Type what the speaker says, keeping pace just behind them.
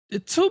the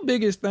two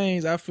biggest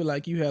things I feel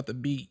like you have to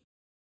beat,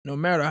 no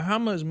matter how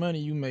much money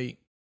you make,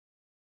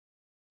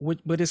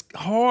 but it's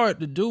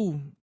hard to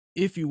do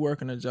if you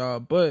work in a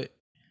job, but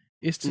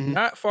it's to Mhm.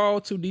 not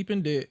fall too deep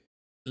in debt,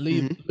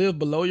 Mhm. live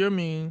below your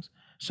means.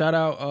 Shout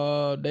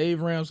out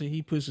Dave Ramsey,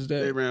 he pushes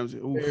that Dave Ramsey.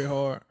 very Oof.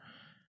 hard.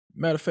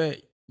 Matter of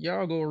fact,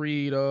 y'all go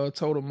read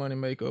Total Money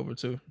Makeover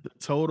too. The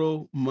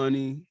total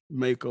money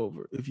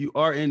makeover. If you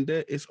are in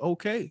debt, it's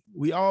okay.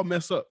 We all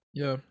mess up.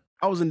 Yeah.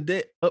 I was in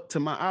debt up to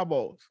my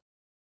eyeballs.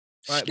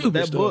 Right. But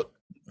Stupid stuff.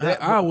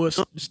 that I book, was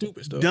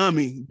stupid stuff.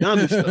 dummy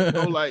stuff.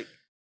 Bro, like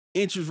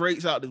interest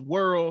rates out the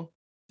world,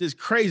 just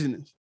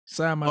craziness.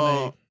 Sign my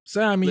name.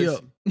 Sign me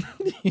up.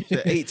 Listen, you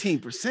said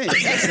 18%.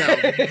 That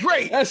sounds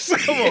great. That's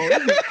Come on.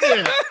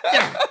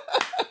 Yeah.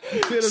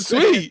 You feel what I'm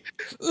saying? Sweet.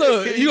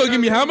 Look, you gonna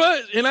give me how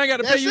much? And I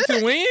gotta pay That's you to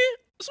it. win?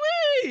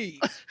 Sweet.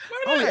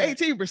 Why Only not?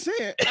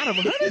 18% out of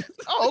 100.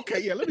 Oh,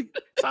 okay. Yeah, let me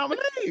sign my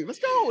name. Let's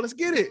go. Let's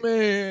get it.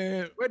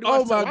 Man. Where do Oh I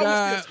my start? Why am I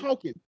God. still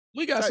talking?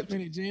 We got so Type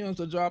many gems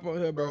to drop on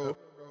here, bro.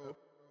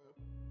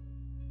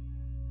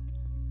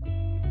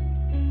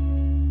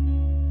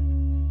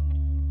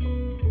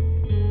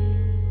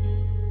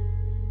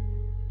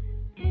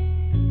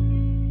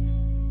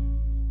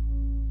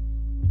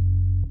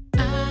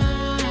 I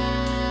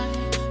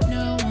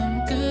know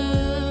I'm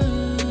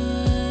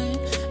good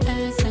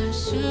as I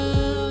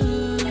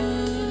should,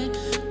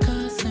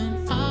 'cause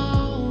I'm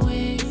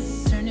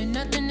always turning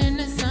nothing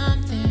into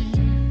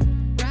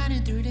something.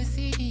 Riding through the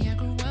city I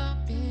grew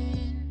up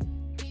in.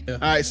 All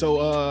right,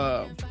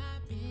 so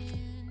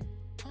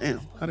damn,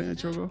 how did the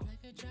intro go?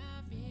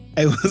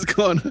 Hey, what's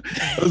going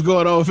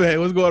on, fam?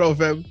 What's going on,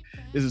 fam?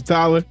 This is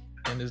Tyler.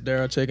 And this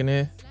Daryl checking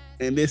in.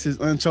 And this is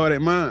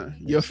Uncharted Mind,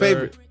 your Yes,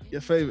 sir.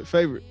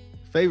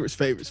 favorite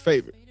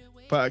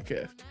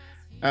podcast.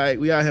 All right,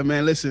 we out here,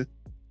 man. Listen,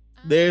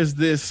 there's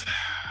this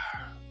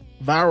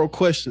viral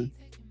question,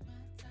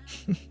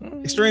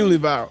 extremely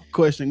viral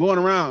question going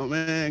around,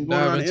 man, going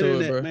around the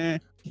internet,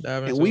 man.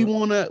 And we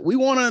wanna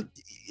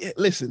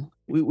listen.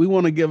 We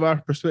want to give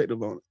our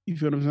perspective on it. You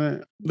feel what I'm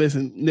saying?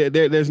 Listen,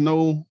 there's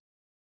no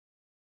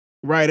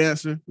right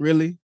answer,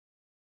 really.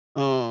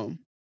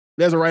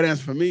 There's a right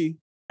answer for me.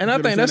 And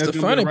I think that's the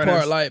funny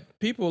part. Like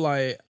people,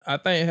 like I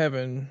think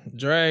having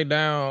dragged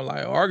down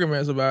like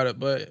arguments about it,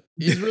 but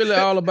it's really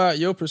all about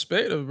your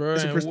perspective, bro.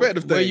 It's a and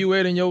perspective where thing. you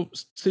at in your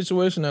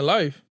situation in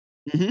life.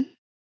 Mhm.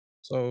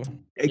 So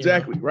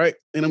Exactly, right?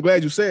 And I'm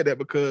glad you said that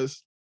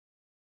because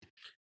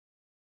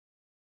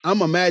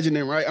I'm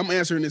imagining, right? I'm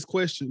answering this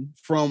question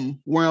from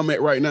where I'm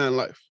at right now in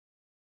life.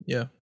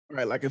 Yeah.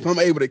 Right. Like if I'm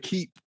able to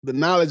keep the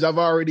knowledge I've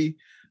already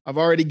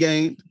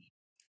gained,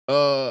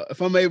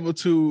 if I'm able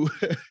to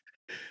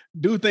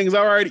do things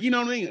already, you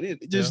know what I mean?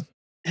 Just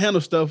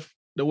handle stuff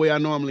the way I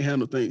normally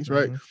handle things,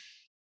 right?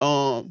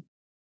 Mm-hmm.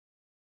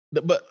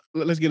 But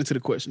let's get into the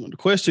question. The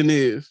question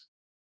is,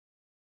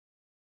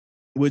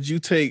 would you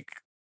take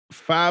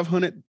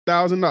 $500,000?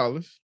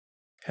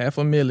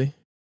 $500,000.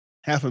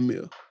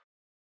 $500,000.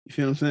 You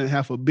feel what I'm saying?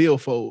 Half a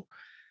billfold.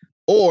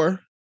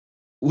 Or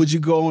would you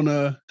go on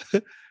a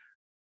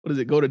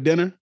go to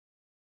dinner?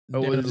 Or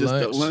was it just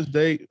a lunch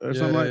date or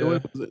something like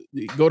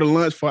that? Go to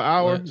lunch for an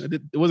hour?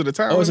 Was it a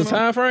time? Oh, it's a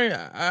time frame?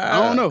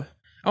 I don't know.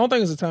 I don't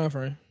think it's a time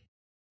frame.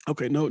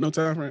 Okay, no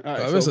time frame. All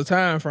right, if it's a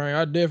time frame,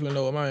 I definitely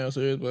know what my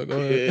answer is, but go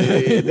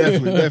ahead. Yeah,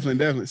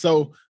 definitely.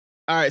 So,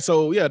 all right,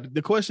 so yeah,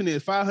 the question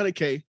is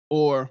 $500K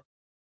or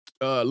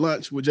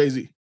lunch with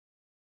Jay-Z.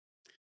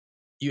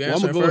 You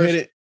answer I'm gonna go ahead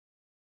and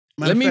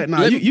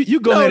you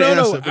go ahead and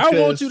answer. I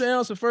want you to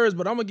answer first,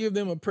 but I'm gonna give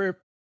them a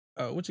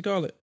what you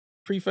call it?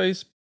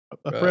 Preface?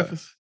 A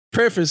preface?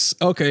 Preface,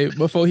 okay,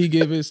 before he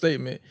give his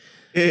statement.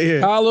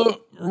 Yeah. Tyler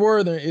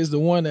Worthen is the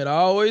one that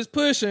always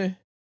pushing.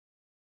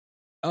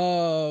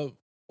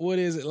 What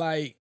is it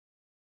like?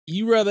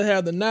 You rather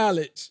have the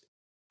knowledge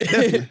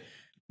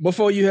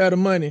before you have the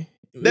money.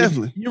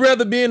 Definitely. You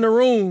rather be in the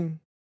room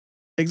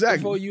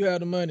before you have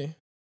the money.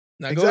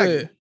 Now go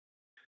ahead.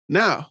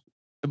 Now,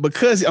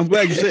 because I'm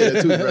glad you said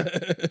that too, bro.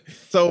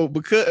 So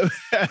because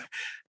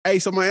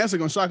so my answer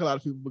gonna shock a lot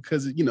of people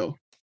because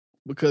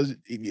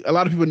a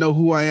lot of people know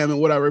who I am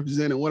and what I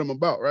represent and what I'm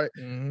about, right?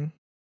 Mm-hmm.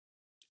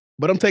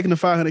 But I'm taking the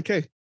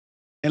 $500K,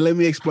 and let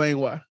me explain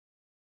why.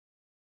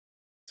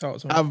 Talk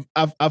to me.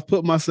 I've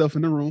put myself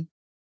in the room,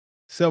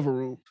 several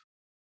rooms.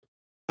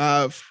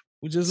 I've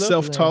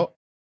self-taught.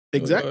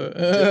 Exactly.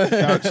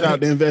 Shout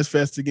out to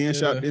InvestFest again.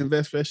 Shout out to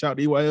InvestFest. Shout out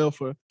to EYL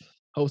for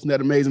hosting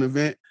that amazing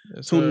event.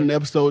 Tune in to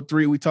episode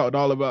 3. We talked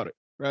all about it,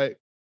 right?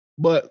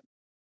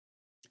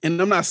 And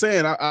I'm not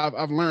saying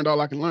I've learned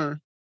all I can learn.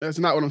 That's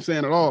not what I'm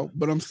saying at all.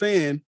 But I'm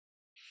saying,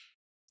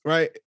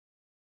 right,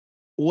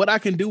 what I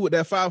can do with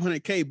that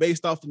 $500K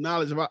based off the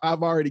knowledge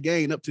I've already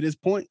gained up to this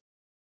point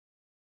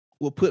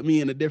will put me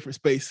in a different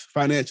space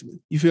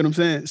financially. You feel what I'm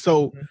saying?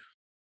 So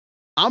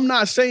I'm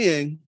not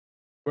saying,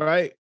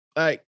 right,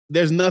 like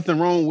there's nothing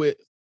wrong with,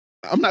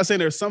 I'm not saying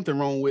there's something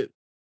wrong with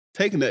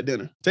taking that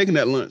dinner, taking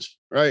that lunch,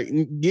 right,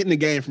 and getting the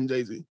game from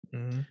Jay-Z.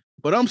 Mm-hmm.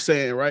 But I'm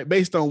saying, right,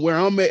 based on where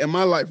I'm at in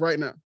my life right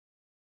now,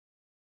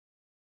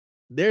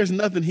 there's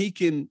nothing he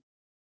can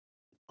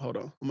hold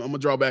on. I'm gonna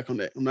draw back on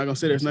that. I'm not gonna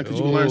say there's You nothing say, because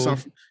you can learn oh,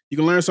 something. You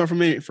can learn something from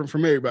me,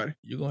 from everybody.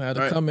 you're gonna have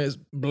the Right. comments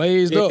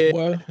blazed Yeah, up,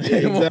 boy. yeah,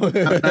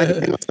 exactly. I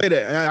ain't gonna say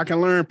that. I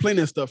can learn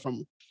plenty of stuff from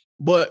them.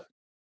 But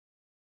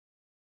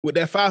with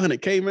that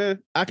 500K,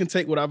 man, I can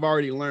take what I've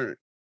already learned,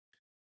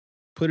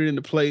 put it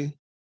into play,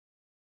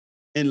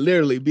 and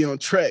literally be on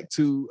track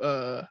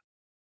to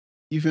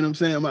you feel what I'm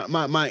saying?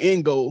 My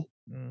end goal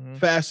Mhm.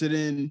 faster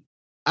than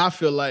I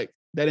feel like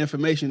that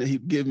information that he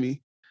give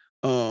me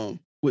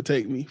would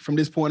take me from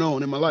this point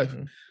on in my life.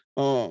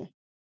 Mhm.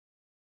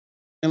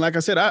 And like I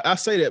said, I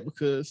say that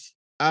because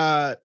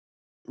I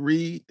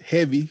read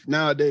heavy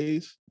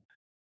nowadays.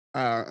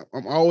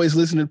 I'm always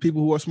listening to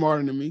people who are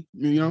smarter than me.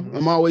 You know, Mhm.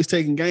 I'm always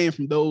taking game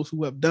from those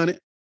who have done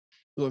it,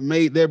 who have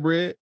made their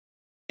bread.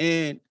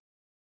 And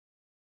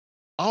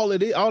all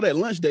that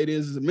lunch date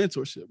is a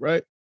mentorship,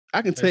 right?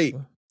 I can take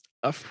Basically.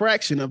 a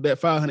fraction of that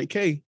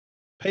 500K,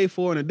 pay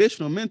for an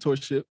additional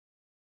mentorship,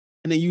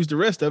 and then use the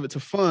rest of it to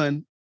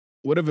fund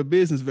whatever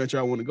business venture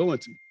I want to go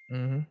into.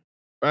 Mhm.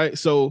 Right.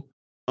 So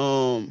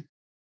I'm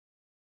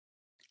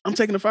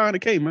taking the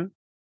 500K, man.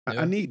 I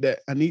Yeah. need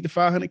that. I need the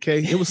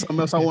 500K. It was something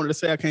else I wanted to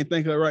say. I can't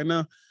think of it right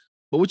now.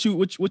 But which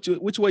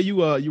way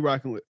you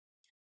rocking with?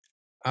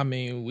 I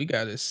mean, we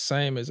got the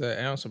same as that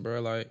answer, bro.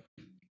 Like,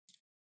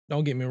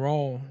 don't get me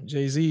wrong,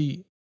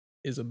 Jay-Z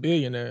is a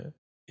billionaire.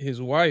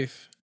 His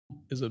wife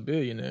is a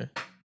billionaire.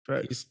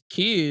 Right. His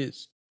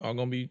kids are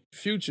gonna be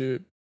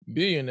future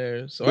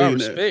billionaires. So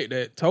Billionaires. I respect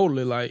that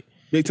totally. Like,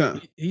 Big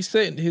time. he's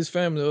setting his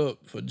family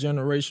up for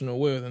generational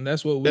wealth, and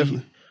that's what we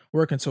Definitely.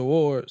 working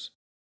towards.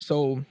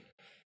 So,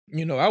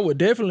 you know, I would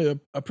definitely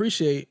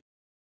appreciate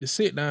the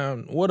sit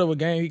down, whatever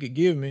game he could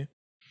give me.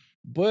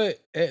 But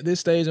at this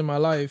stage in my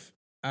life,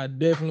 I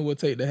definitely would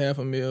take the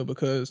 $500,000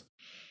 because,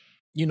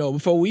 you know,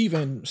 before we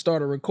even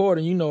started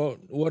recording, you know,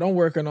 what I'm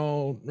working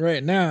on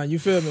right now, you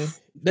feel me?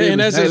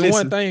 And that's Hey, just one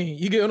listen, thing.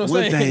 You get what I'm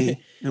one saying?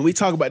 thing, and we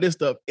talk about this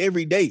stuff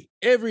every day.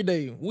 Every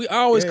day. We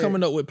always Yeah.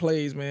 coming up with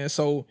plays, man.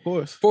 So Of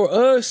course. for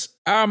us,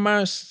 our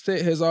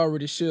mindset has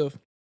already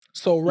shifted.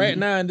 So right Mhm.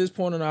 now, in this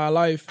point in our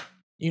life,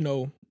 you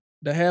know,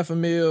 the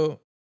 $500,000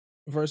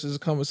 versus a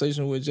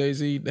conversation with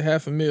Jay-Z, the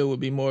 $500,000 would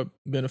be more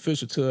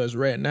beneficial to us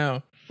right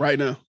now. Right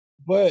now.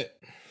 But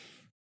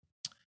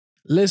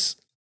let's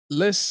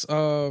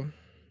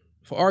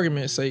for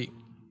argument's sake,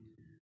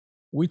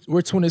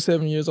 we're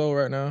 27 years old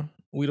right now.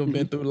 We done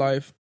been through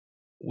life.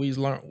 We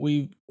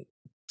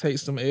take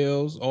some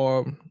L's,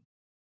 or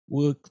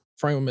we'll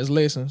frame them as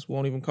lessons. We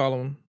won't even call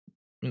them,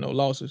 you know,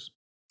 losses.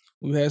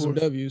 We've had some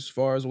course. W's as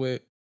far as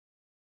with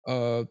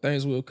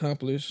things we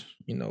accomplished,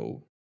 you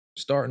know,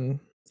 starting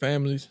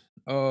families.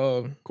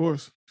 Of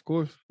course.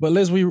 But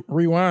let's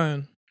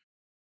rewind.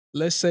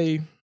 Let's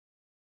say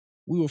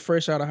we were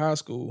fresh out of high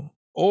school,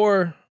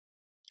 or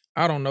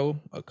I don't know,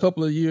 a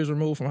couple of years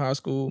removed from high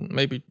school,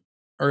 maybe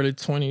early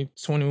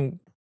 21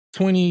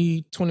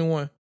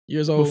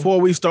 years old. Before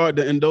we start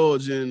to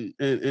indulge in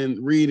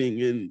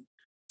reading and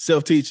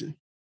self-teaching.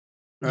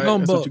 Right? Young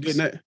That's what you're bucks.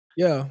 getting at.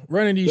 Yeah,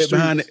 running these Wet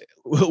streets. behind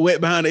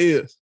wet behind the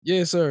ears.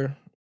 Yes, sir.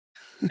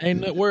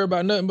 Ain't not worried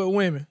about nothing but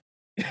women.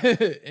 And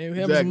having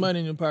Exactly. some money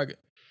in your pocket.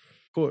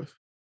 Of course.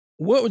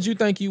 What would you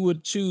think you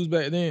would choose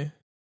back then?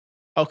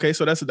 Okay,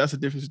 so that's a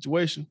different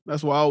situation.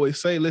 That's why I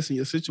always say, listen,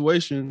 your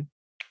situation,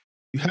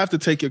 you have to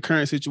take your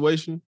current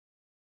situation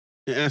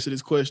and answer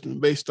this question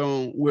based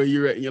on where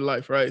you're at in your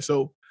life, right?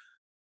 So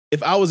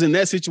if I was in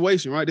that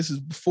situation, right, this is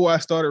before I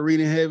started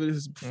reading heavy, this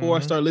is before I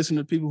started listening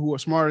to people who are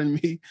smarter than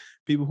me,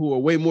 people who are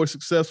way more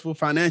successful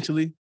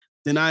financially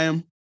than I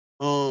am,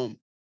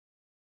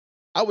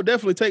 I would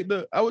definitely take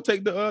the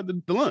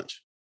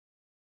lunch.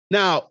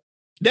 Now,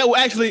 that would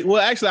actually,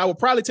 I would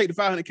probably take the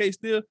 500K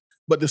still,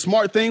 but the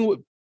smart thing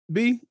would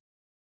be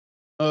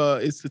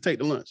is to take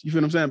the lunch. You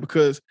feel what I'm saying?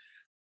 Because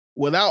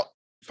without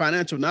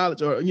financial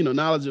knowledge, or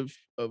knowledge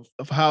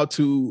of how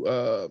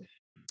to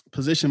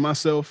position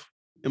myself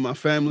and my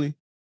family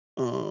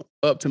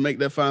up to make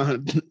that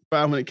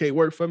 500K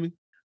work for me,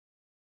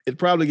 it'd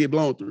probably get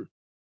blown through.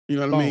 You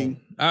know what I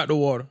mean? Out the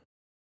water.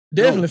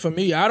 Definitely for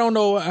me. I don't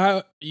know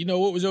how,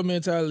 what was your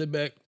mentality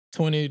back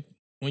when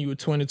you were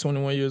 20,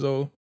 21 years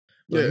old?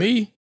 But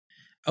me,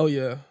 oh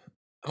yeah,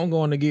 I'm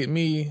going to get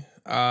me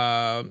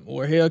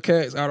or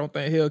Hellcats. I don't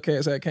think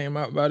Hellcats had came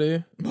out by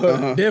then,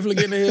 but definitely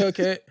getting a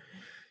Hellcat.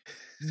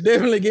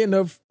 Definitely getting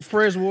a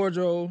fresh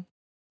wardrobe.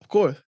 Of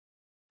course.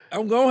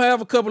 I'm gonna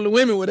have a couple of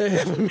women with that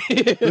having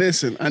me.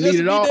 Listen, I need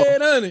it all.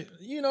 Dead on it.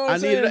 You know what I'm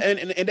saying? I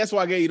need it, and that's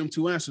why I gave you them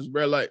two answers,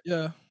 bro. Like,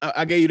 yeah,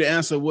 I gave you the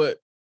answer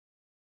what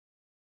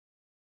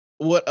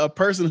a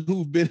person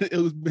who's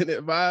been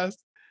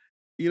advised,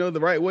 the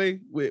right way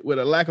with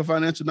a lack of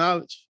financial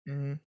knowledge,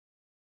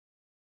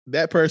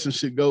 that person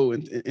should go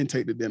and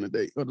take the dinner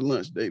date or the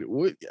lunch date.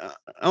 I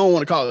don't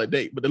want to call it a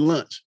date, but the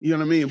lunch. You know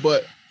what I mean?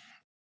 But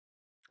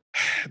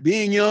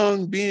being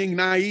young, being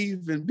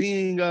naive, and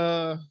being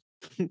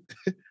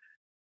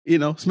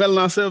smelling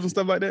ourselves and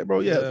stuff like that,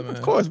 bro. Yeah,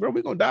 of course, bro.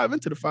 We're gonna dive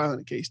into the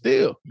 500K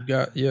still.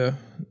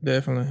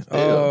 definitely.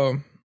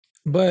 Still.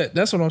 But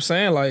that's what I'm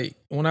saying. Like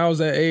when I was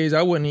that age,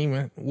 I wouldn't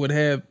even would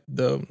have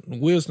the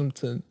wisdom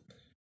to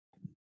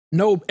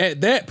know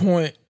at that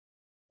point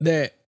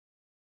that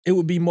it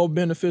would be more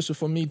beneficial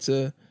for me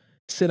to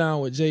sit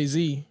down with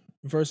Jay-Z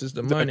versus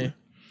the Exactly. money.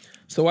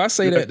 So I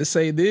say Yeah. that to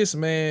say this,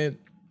 man,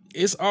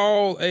 it's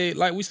all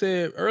like we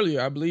said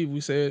earlier, I believe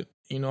we said,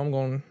 I'm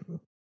going to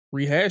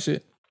rehash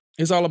it.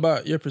 It's all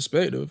about your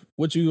perspective,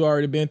 what you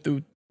already been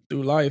through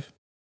life.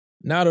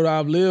 Now that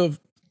I've lived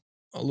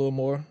a little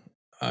more,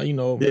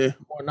 Yeah.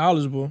 more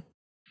knowledgeable.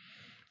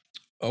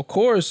 Of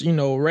course,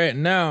 right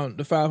now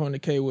the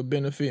 500K would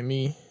benefit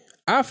me.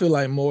 I feel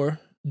like more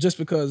just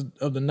because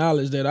of the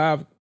knowledge that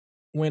I've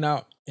went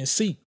out and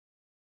seek.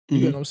 You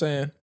get Mhm. what I'm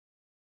saying?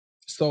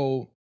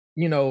 So,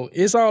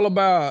 it's all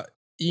about,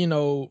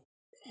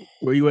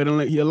 Where you at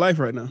in your life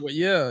right now? well,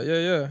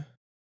 yeah.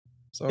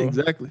 So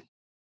Exactly.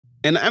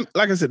 And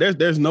like I said,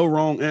 there's no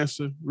wrong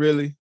answer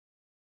really.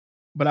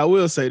 But I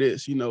will say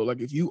this, like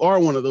if you are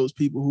one of those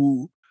people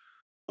who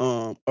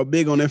are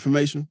big on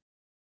information,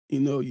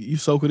 you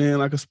soak it in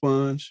like a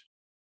sponge,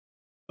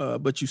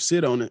 but you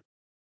sit on it,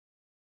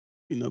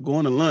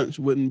 going to lunch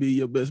wouldn't be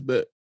your best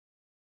bet.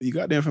 You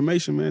got the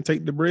information, man,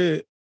 take the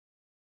bread,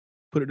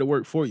 put it to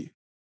work for you.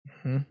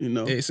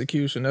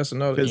 execution. That's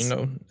another.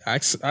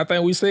 'Cause- I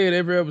think we say it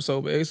every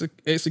episode, but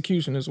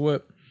execution is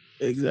what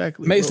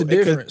Exactly makes bro. the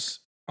difference.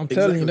 I'm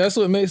telling you, Exactly. that's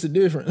what makes the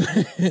difference.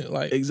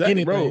 Like Exactly,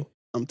 anything. bro.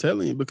 I'm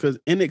telling you, because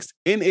in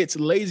its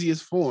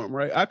laziest form,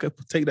 right? I could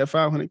take that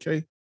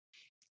 500K,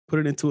 put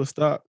it into a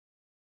stock,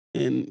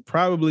 and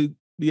probably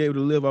be able to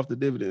live off the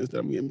dividends that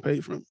I'm getting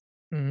paid from.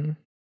 Mhm.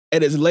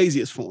 At its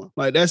laziest form.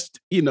 Like that's,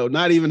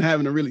 not even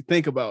having to really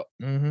think about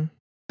Mhm.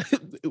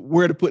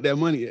 where to put that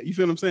money at. You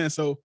feel what I'm saying?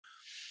 So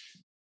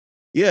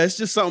yeah, it's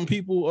just something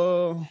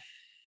people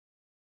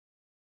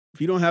if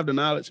you don't have the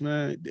knowledge,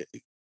 man,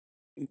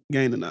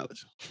 gain the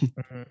knowledge.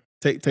 Mhm.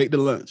 Take the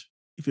lunch.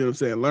 You feel what I'm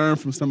saying? Learn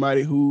from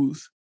somebody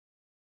who's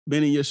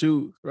been in your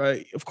shoes,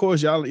 right? Of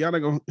course, y'all not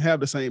gonna have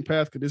the same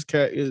path because this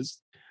cat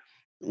is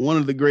one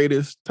of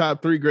the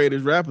top 3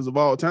 greatest rappers of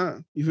all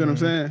time. You feel what I'm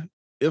saying?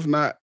 If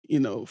not,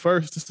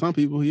 first to some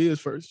people, he is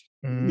first.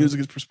 Music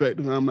is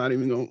perspective. I'm not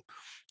even gonna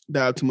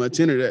dive too much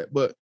into that,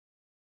 but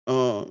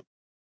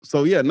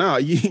so yeah,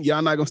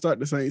 y'all not gonna start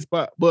the same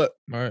spot, but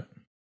Right.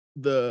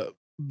 the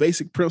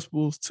basic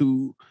principles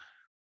to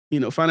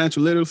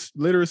financial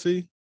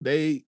literacy,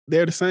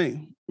 they're the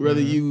same.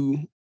 Whether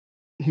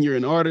you're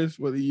an artist,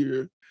 whether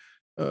you're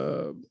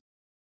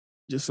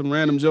just some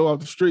random Joe off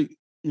the street,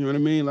 you know what I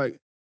mean? Like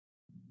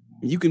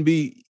you can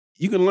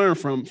learn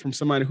from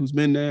somebody who's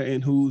been there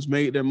and who's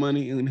made their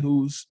money and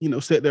who's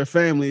set their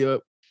family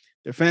up,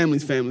 their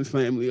family's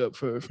family up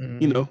for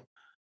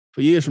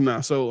for years from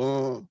now.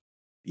 So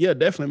yeah,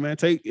 definitely, man.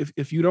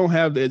 If you don't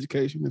have the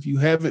education, if you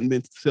haven't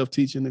been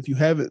self-teaching, if you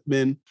haven't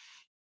been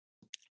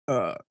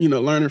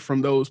learning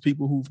from those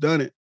people who've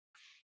done it,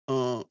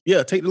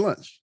 yeah, take the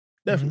lunch.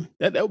 Definitely.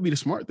 That would be the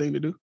smart thing to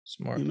do.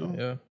 Smart.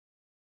 Yeah.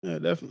 Yeah,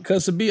 definitely.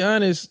 Because to be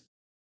honest,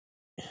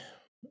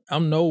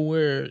 I'm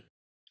nowhere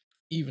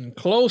even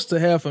close to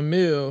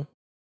 $500,000,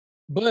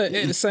 but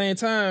at the same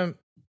time,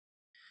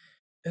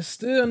 it's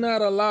still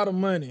not a lot of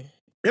money.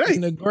 It ain't.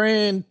 In the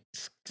grand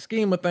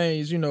scheme of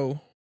things,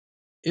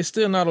 it's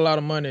still not a lot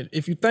of money.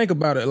 If you think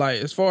about it,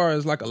 like as far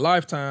as like a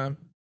lifetime,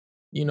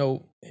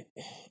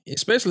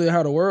 especially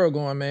how the world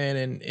going, man,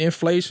 and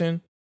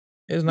inflation,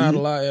 it's not a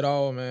lot at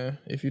all, man,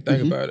 if you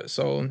think about it.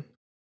 So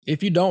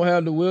if you don't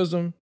have the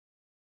wisdom,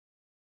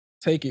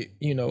 take it,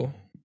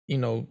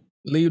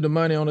 leave the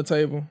money on the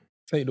table,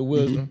 take the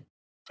wisdom.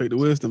 Take the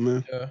wisdom,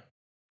 man. Yeah.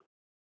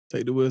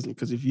 Take the wisdom.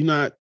 Because if you're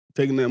not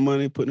taking that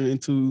money, putting it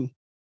into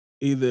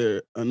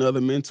either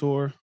another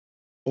mentor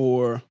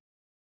or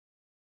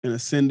an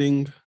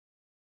ascending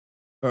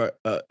or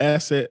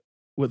asset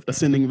with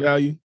ascending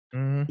value,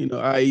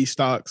 i.e.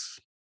 stocks.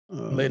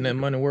 Letting that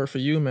money work for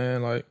you,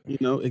 man. Like,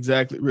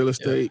 exactly. Real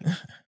estate,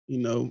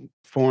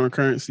 foreign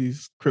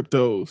currencies,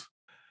 cryptos,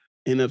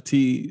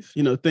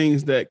 NFTs,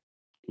 things that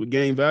would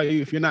gain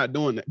value. If you're not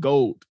doing that,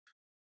 gold,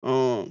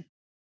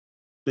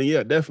 then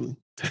yeah, definitely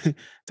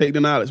take the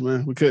knowledge,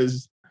 man,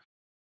 because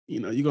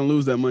you're gonna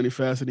lose that money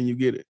faster than you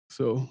get it.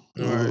 So,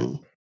 and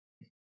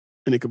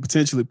it could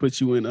potentially put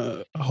you in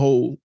a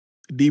hole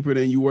deeper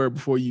than you were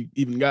before you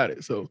even got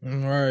it. So,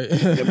 right,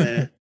 yeah,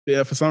 man.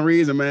 Yeah, for some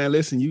reason, man.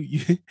 Listen, you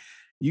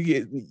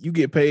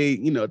get paid,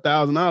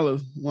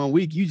 $1,000 1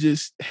 week. You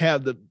just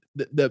have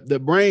the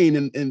brain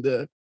and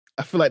the,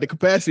 I feel like the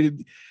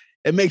capacity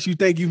that makes you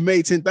think you've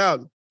made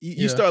 10,000.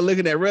 You start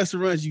looking at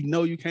restaurants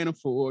you can't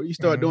afford. You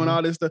start doing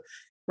all this stuff,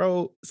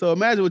 bro. So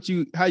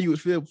imagine how you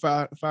would feel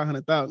for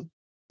 500,000.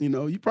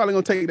 You probably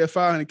gonna take that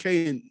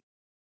 500K and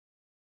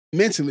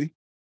mentally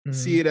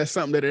see it as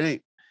something that it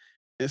ain't,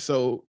 and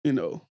so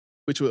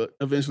which will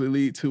eventually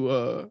lead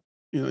to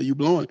you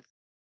blowing it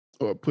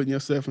or putting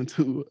yourself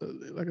into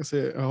like I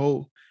said, a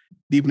hole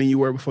deeper than you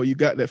were before you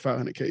got that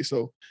 500K.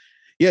 So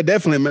yeah,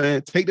 definitely,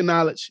 man. Take the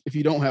knowledge if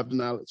you don't have the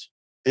knowledge,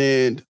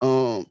 and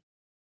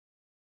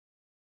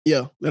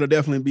yeah, that'll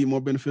definitely be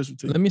more beneficial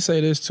to you. Let me say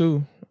this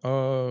too.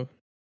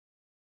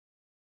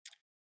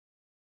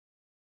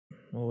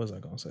 what was I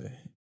gonna say?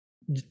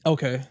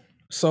 Okay,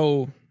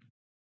 so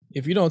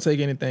if you don't take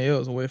anything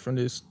else away from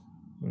this,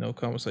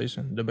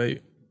 conversation,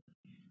 debate,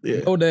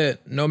 know that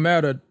no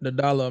matter the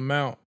dollar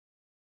amount,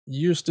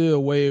 you're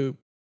still way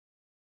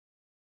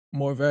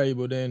more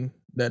valuable than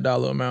that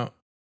dollar amount.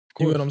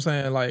 You know what I'm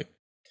saying? Like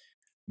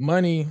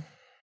money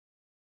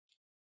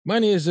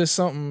is just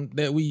something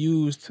that we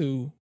use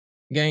to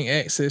gain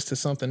access to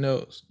something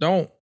else.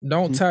 Don't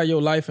tie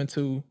your life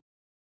into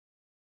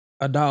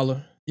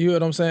 $1. You know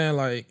what I'm saying?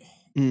 Like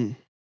you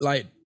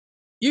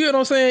know what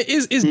I'm saying?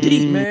 It's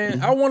deep,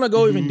 man. I want to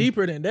go even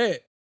deeper than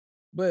that.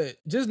 But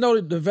just know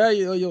the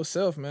value of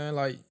yourself, man.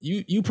 Like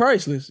you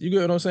priceless. You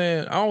get what I'm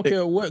saying? I don't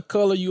care what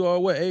color you are,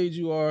 what age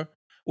you are,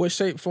 what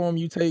shape form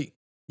you take,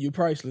 you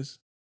priceless.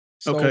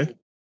 So, okay.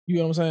 You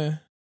know what I'm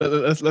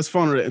saying? Let's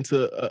funnel it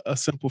into a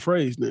simple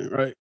phrase then,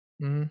 right?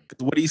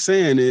 Mm-hmm. What he's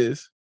saying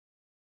is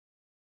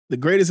the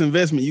greatest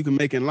investment you can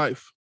make in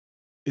life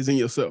is in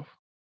yourself.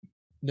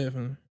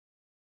 Definitely.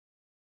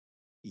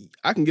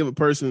 I can give a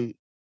person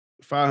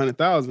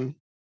 $500,000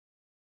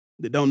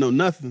 that don't know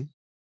nothing,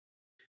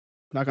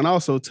 but I can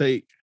also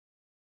take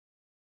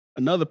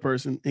another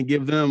person and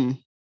give them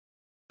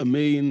 $1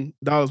 million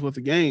worth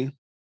of gain,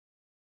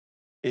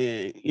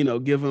 and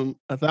give them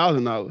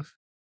 $1,000.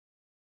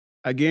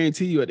 I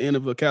guarantee you, at the end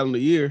of a calendar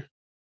year,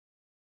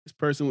 this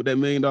person with that $1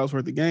 million worth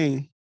of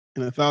gain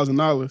and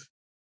 $1,000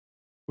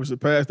 will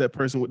surpass that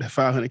person with that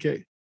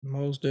 $500K.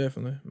 Most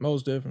definitely. You know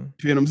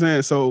what I'm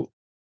saying? So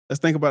let's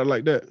think about it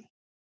like that.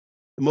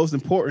 The most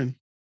important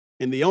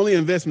and the only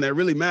investment that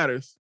really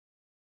matters,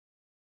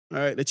 all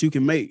right, that you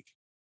can make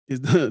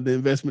is the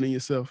investment in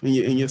yourself, in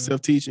your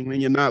self-teaching,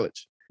 and your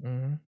knowledge.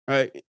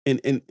 Right?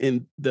 And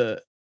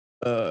the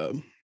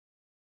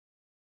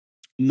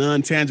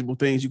non-tangible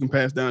things you can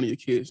pass down to your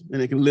kids,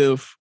 and it can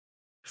live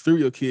through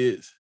your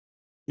kids.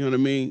 You know what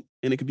I mean?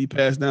 And it can be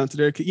passed down to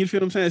their kids. You feel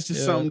what I'm saying? It's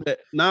just something that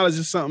knowledge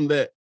is something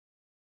that,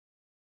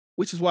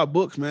 which is why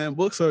books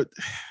are.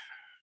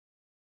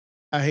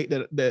 I hate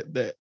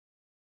that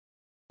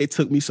it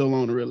took me so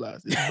long to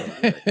realize this,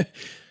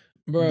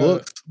 bro.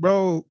 Books,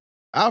 bro.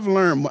 I've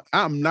learned.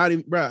 I'm not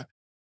even, bro.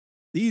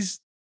 These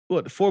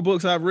the 4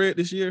 books I've read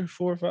this year,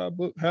 4 or 5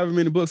 books, however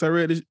many books I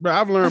read this year, bro.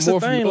 I've learned more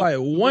from like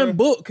one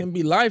book can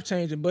be life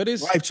changing, but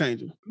it's life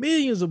changing.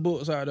 Millions of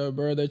books out there,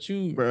 bro, that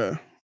you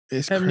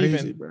it's haven't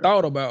crazy, even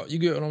thought about. You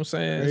get what I'm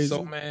saying? Crazy.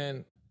 So,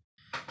 man,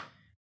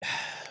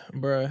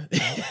 bro,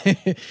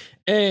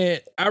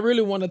 and I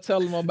really want to tell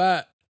them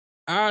about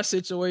our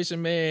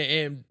situation, man,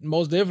 and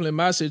most definitely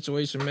my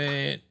situation,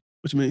 man.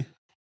 What you mean?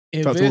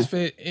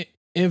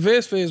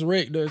 InvestFest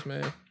wrecked us,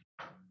 man.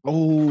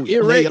 Oh,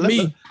 it wrecked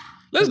me.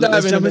 Let's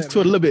dive jump into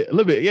it a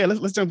little bit. Yeah,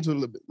 let's jump into it a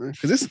little bit, man.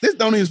 Because this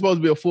don't even supposed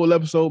to be a full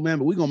episode, man.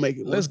 But we gonna make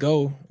it. Let's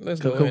go.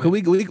 Cause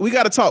we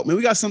got to talk, man.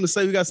 We got something to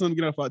say. We got something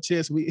to get off our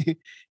chest. We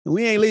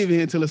ain't leaving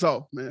here until it's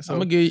off, man. So I'm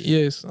gonna give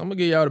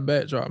y'all the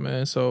backdrop,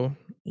 man. So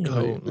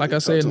like I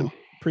said in the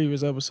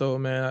previous episode,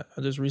 man,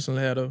 I just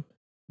recently had a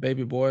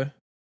baby boy,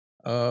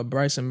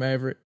 Bryson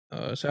Maverick.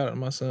 Shout out to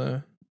my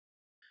son.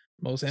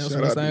 Most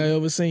handsome thing I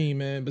ever seen,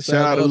 man.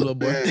 Besides the little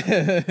boy.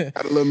 Shout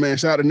out to little man.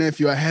 Shout out to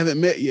nephew I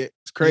haven't met yet.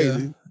 It's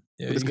crazy.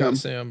 Yeah, you gotta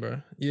see him,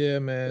 bro. Yeah,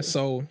 man.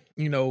 So,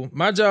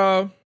 my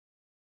job,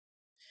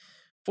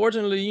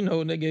 fortunately,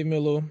 they gave me a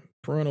little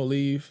parental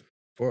leave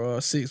for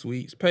 6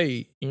 weeks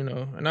paid,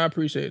 and I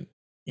appreciate,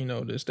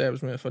 the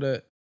establishment for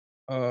that.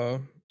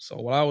 So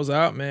while I was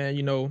out, man,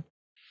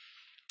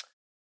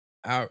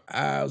 I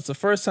was the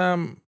first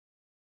time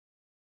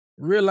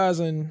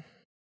realizing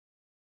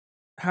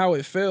how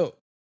it felt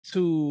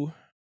to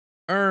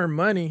earn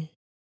money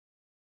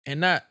and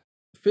not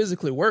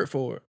physically work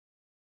for it.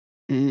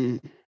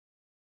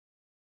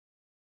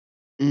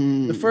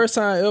 The first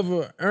time I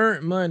ever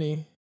earned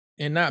money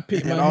and not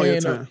pick my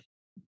hand up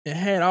and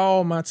had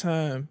all my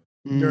time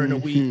during the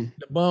week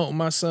to bond with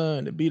my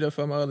son, to be there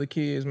for my other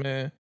kids,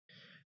 man,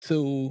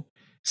 to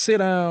sit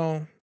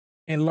down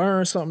and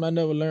learn something I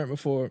never learned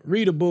before,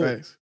 read a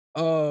book,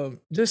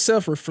 just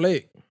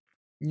self-reflect,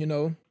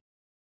 and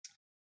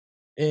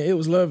it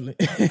was lovely.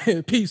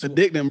 Peaceful.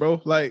 Addicting,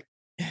 bro. Like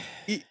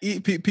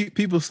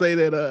people say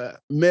that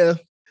meth,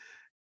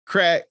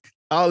 crack,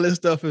 all this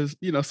stuff is,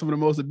 some of the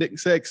most addicting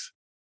sex.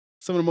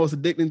 Some of the most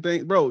addicting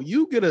things. Bro,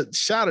 you get a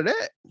shot of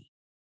that.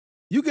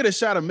 You get a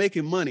shot of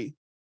making money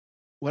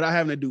without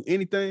having to do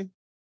anything.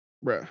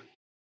 Bro, I'm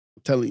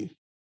telling you.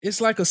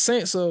 It's like a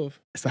sense of...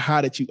 It's a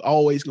high that you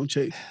always gonna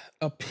chase.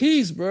 A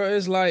peace, bro.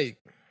 It's like...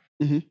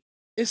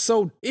 It's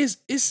so...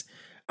 It's...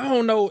 I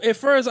don't know. At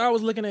first, I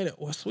was looking at it,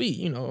 well,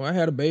 sweet. I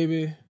had a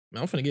baby.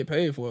 I'm finna get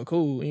paid for it.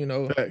 Cool,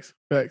 Facts.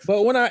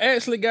 But when I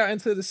actually got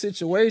into the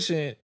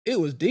situation, it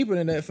was deeper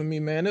than that for me,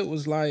 man. It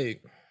was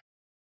like...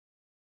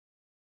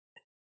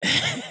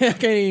 I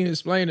can't even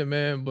explain it,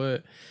 man,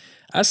 but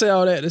I say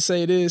all that to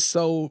say this.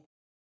 So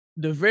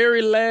the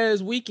very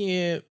last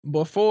weekend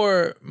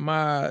before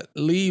my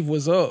leave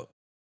was up,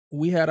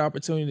 we had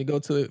opportunity to go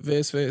to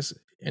InvestFest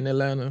in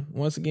Atlanta.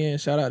 Once again,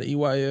 shout out to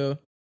EYL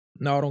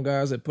and all them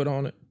guys that put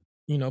on it,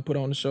 put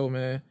on the show,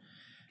 man.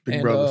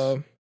 Big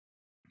brothers.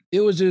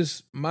 it was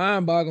just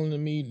mind-boggling to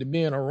me to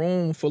be in a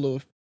room full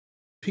of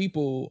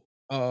people,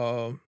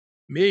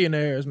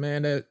 millionaires,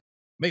 man, that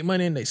make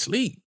money in their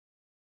sleep.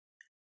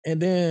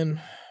 And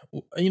then,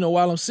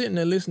 while I'm sitting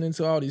there listening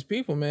to all these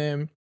people,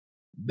 man,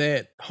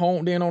 that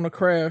honed in on the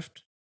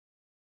craft,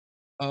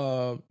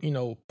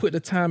 put the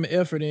time and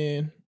effort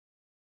in.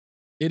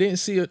 They didn't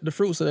see the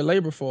fruits of their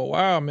labor for a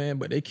while, man,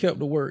 but they kept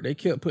the work. They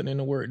kept putting in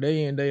the work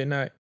day in, day and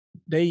night,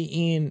 day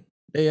in,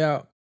 day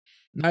out,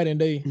 night and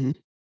day. Mhm.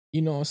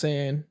 You know what I'm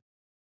saying?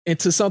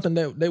 Into something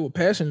that they were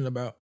passionate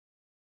about.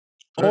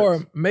 Facts.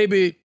 Or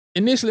maybe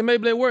initially,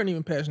 maybe they weren't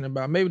even passionate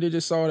about. Maybe they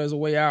just saw it as a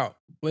way out.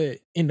 But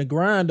in the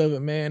grind of it,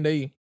 man,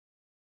 they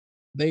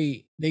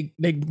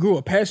grew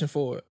a passion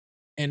for it.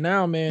 And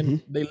now, man,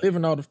 Mhm. they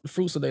living all the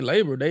fruits of their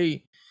labor.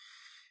 They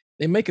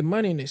making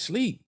money in their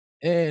sleep.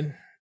 And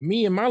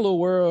me in my little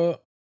world,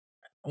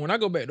 when I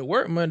go back to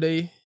work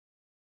Monday,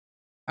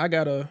 I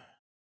gotta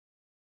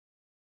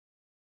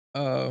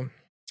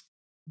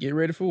get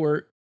ready for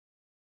work.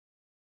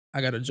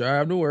 I gotta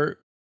drive to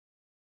work,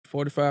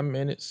 45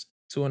 minutes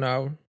to an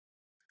hour.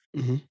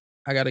 Mhm.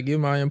 I gotta give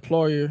my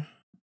employer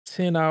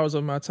 10 hours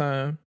of my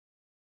time.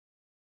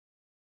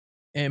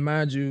 And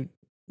mind you,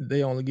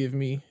 they only give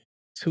me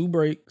 2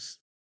 breaks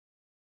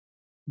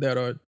that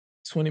are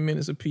 20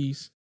 minutes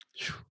apiece.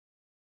 Phew.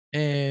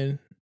 And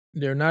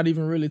they're not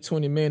even really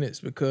 20 minutes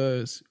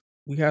because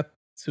we have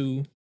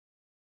to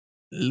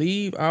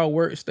leave our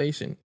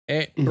workstation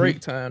at Mhm.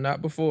 break time,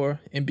 not before,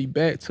 and be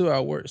back to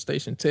our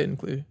workstation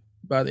technically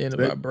by the end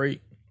of That- our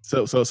break.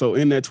 So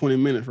in that 20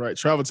 minutes, right?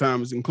 Travel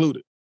time is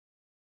included.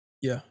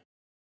 Yeah.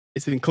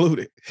 It's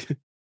included.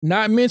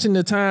 Not mention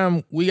the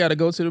time we got to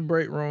go to the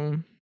break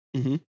room,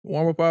 Mhm.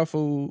 warm up our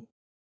food,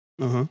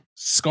 Uh-huh.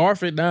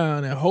 scarf it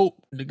down, and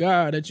hope to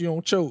God that you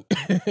don't choke,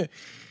 and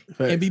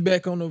Facts. be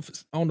back on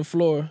the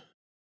floor.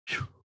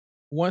 Phew.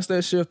 Once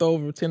that shift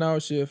over, 10-hour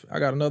shift, I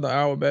got another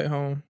hour back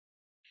home.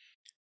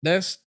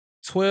 That's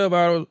 12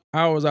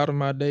 hours out of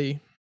my day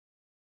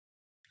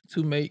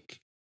to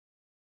make,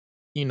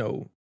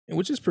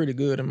 which is pretty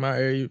good in my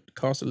area,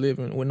 cost of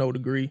living with no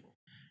degree,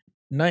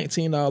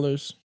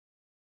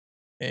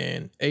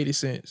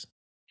 $19.80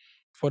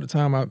 for the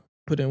time I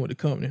put in with the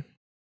company.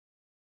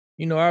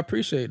 I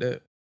appreciate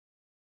that.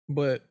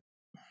 But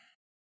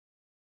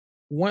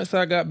once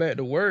I got back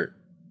to work,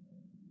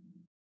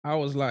 I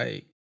was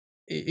like,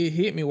 it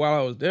hit me while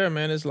I was there,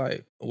 man. It's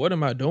like, what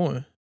am I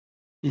doing?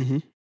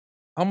 Mhm.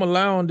 I'm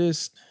allowing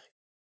this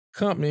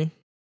company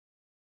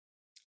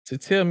to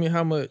tell me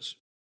how much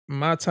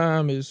my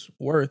time is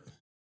worth,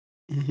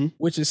 Mhm.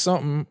 which is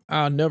something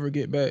I'll never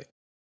get back,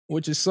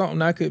 which is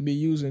something I could be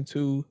using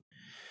to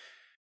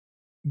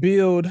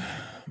build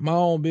my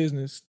own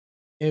business,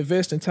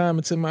 investing time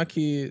into my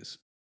kids,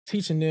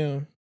 teaching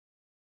them,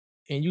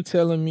 and you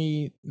telling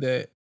me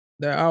that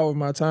that hour of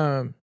my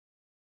time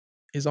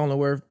is only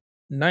worth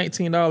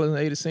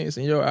 $19.80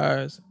 in your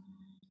eyes,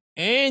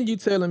 and you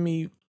telling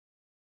me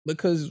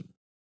because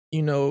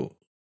you know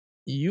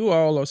you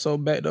all are so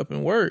backed up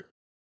in work,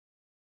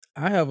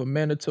 I have a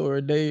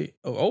mandatory day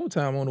of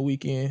overtime on the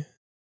weekend,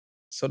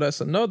 so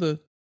that's another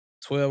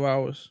 12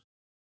 hours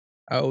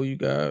I owe you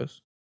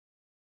guys,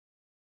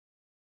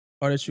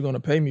 or that you're gonna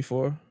pay me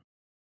for.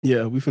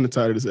 Yeah, we finna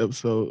title this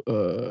episode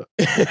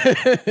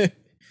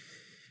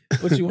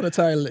What you want to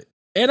title it?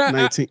 And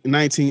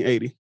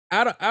 1980.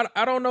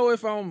 I don't know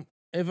if I'm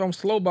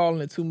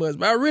slowballing it too much,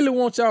 but I really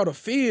want y'all to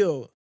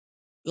feel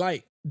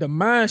like the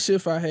mind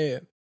shift I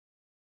had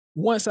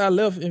once I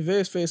left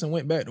InvestFest and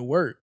went back to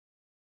work.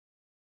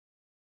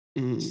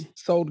 Mm.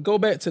 So to go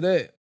back to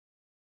that,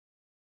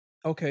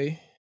 okay,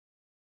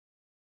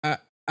 I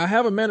I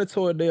have a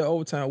mandatory day of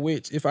overtime,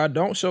 which if I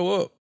don't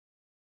show up,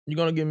 you're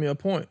gonna give me a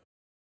point,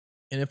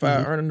 and if I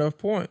Mhm. earn enough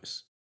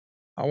points,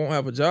 I won't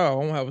have a job, I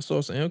won't have a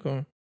source of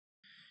income.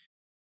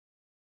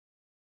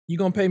 You're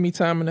gonna pay me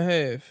time and a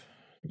half.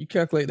 You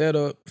calculate that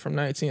up from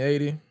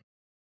 1980.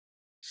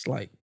 It's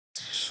like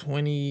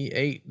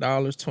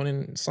 $28,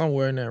 20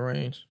 somewhere in that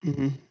range.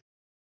 Mhm.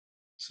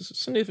 It's a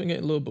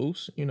significant little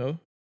boost.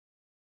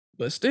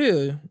 But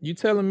still, you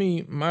telling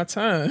me my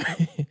time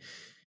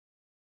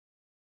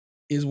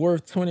is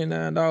worth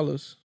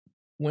 $29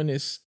 when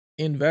it's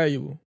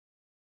invaluable.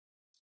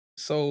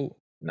 So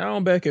now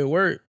I'm back at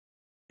work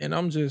and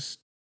I'm just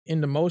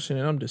in the motion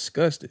and I'm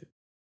disgusted.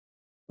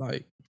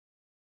 Like,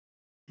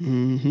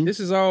 Mhm. this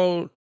is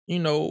all,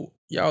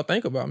 y'all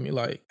think about me.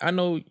 Like, I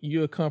know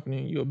you're a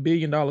company, you're $1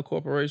 billion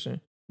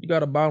corporation. You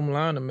got a bottom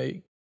line to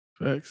make.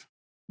 Facts.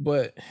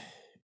 But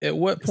at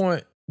what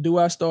point do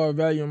I start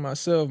valuing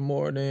myself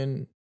more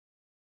than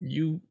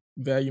you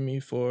value me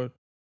for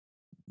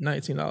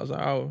 $19 an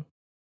hour?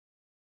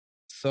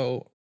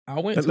 So I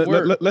went to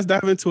work. Let's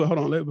dive into it. Hold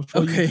on,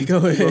 before you Okay, go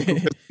continue, real quick,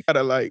 ahead. 'cause we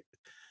gotta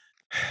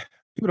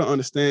people don't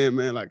understand,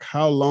 man, like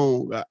how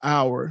long an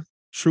hour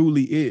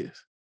truly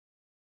is.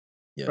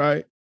 Yeah.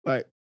 Right?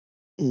 Like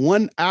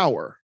 1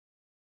 hour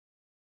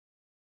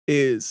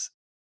is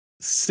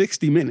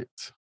 60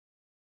 minutes.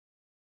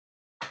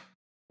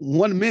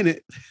 1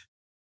 minute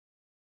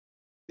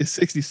is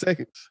 60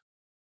 seconds.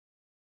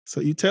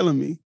 So you telling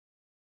me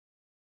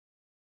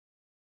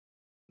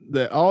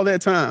that all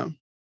that time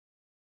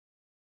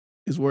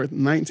is worth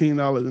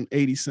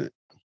 $19.80.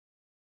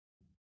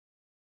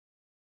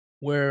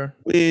 Where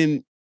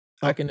When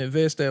I can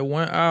invest that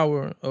 1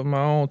 hour of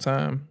my own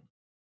time,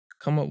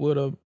 come up with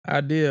an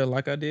idea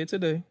like I did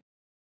today,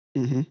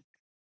 Mhm.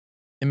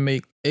 and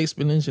make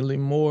exponentially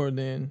more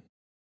than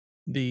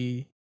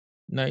the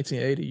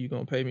 1980 you're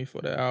gonna pay me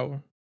for that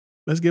hour.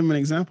 Let's give him an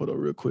example though,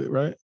 real quick,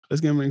 right?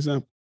 Let's give him an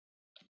example.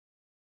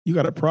 You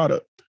got a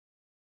product.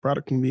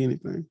 Product can be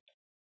anything.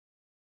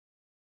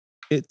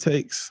 It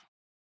takes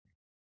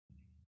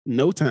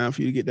no time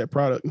for you to get that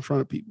product in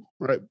front of people,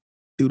 right?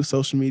 Due to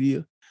social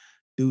media,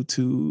 due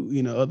to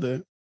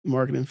other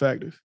marketing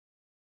factors.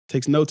 It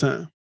takes no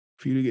time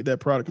for you to get that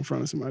product in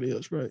front of somebody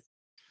else, right?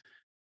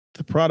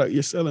 The product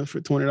you're selling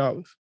for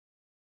 $20.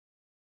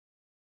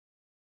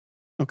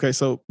 Okay,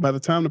 so by the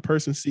time the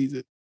person sees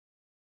it,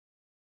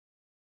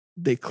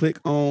 they click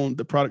on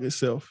the product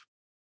itself,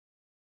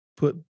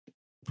 put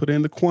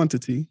in the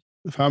quantity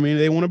of how many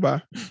they want to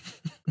buy.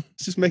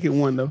 Let's just make it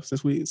one though,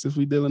 since we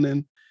dealing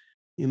in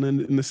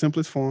the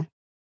simplest form.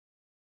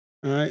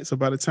 All right. So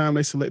by the time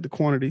they select the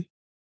quantity,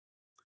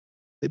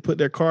 they put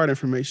their card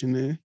information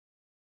in,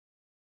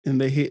 and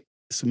they hit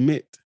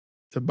submit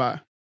to buy.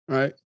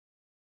 Right.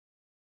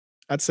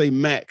 I'd say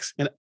max,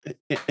 and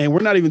we're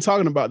not even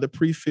talking about the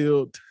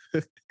pre-filled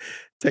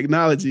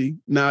technology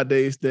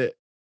nowadays that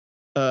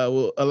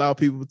will allow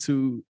people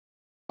to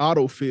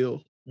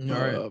autofill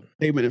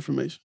payment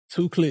information.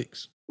 2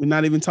 clicks. We're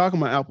not even talking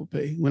about Apple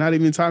Pay. We're not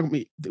even talking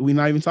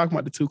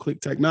about the 2-click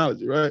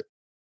technology, right?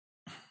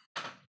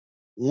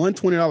 One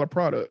 $20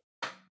 product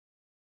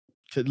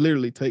should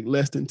literally take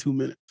less than 2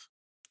 minutes,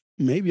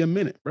 maybe a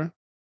minute, bro.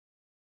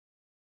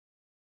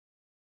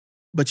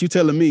 But you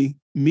telling me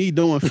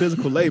doing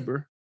physical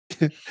labor,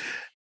 is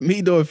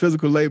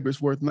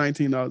worth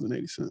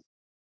 $19.80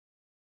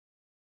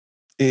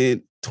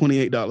 and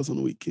 $28 on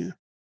the weekend.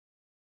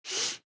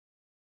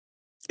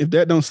 If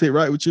that don't sit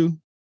right with you,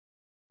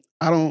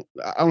 I don't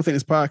think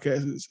this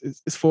podcast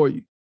is for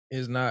you.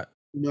 It's not.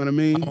 You know what I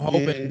mean? I'm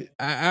hoping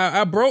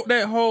I broke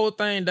that whole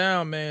thing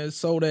down, man,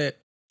 so that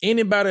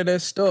anybody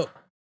that's stuck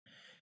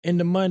in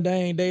the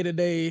mundane day to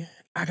day,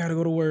 I gotta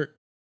go to work.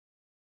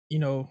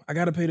 I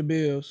gotta pay the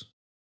bills.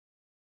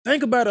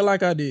 Think about it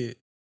like I did.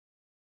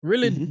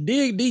 Really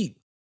dig deep.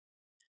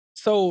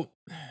 So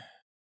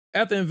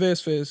after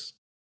InvestFest,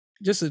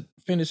 just to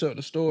finish up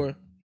the story,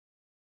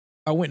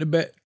 I went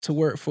back to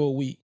work for a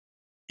week.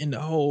 And the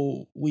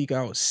whole week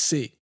I was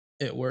sick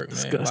at work, man.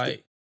 Disgusting.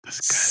 Like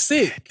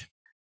sick.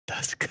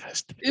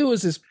 Disgusting. It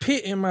was this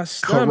pit in my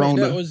stomach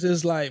Corona. that was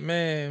just like,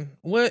 man,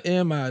 what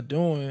am I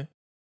doing?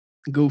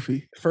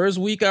 Goofy. First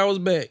week I was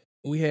back,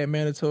 we had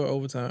mandatory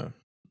overtime.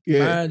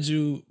 Yeah. Mind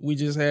you, we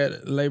just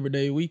had Labor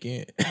Day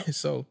weekend.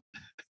 So,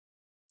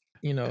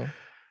 No,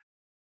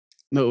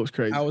 it was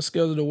crazy. I was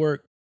scheduled to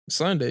work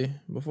Sunday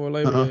before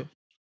Labor Day.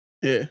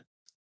 Yeah.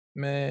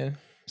 Man,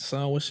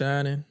 sun was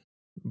shining.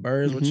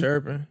 Birds were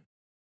chirping.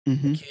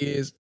 The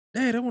kids,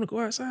 Dad, I want to go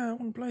outside. I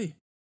want to play.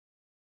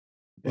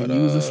 But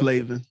you was a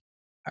slaving.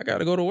 I got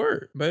to go to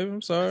work, baby.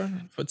 I'm sorry.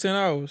 For 10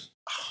 hours.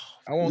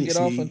 I won't get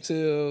off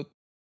until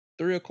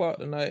 3 o'clock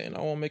tonight, and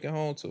I won't make it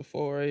home till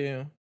 4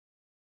 a.m.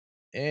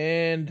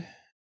 And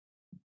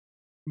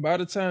by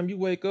the time you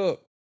wake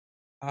up,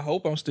 I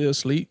hope I'm still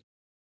asleep.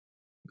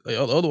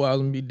 Otherwise,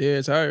 I'm going to be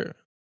dead tired.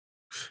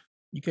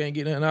 You can't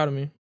get nothing out of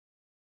me.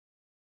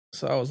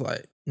 So I was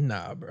like,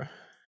 nah, bro.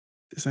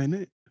 This ain't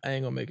it. I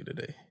ain't going to make it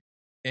today.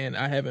 And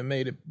I haven't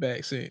made it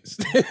back since.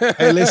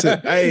 Hey, listen.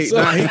 Hey,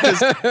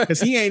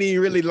 because he ain't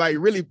even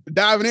really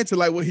diving into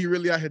like what he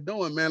really out here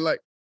doing, man. Like,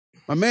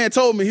 my man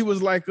told me, he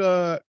was like,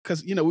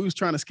 because, we was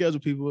trying to schedule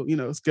people,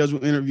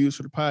 schedule interviews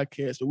for the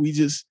podcast, but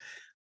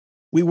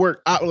we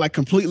work out like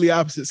completely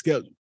opposite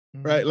schedule,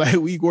 right? Like,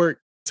 we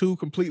work 2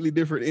 completely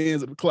different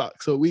ends of the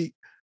clock. So we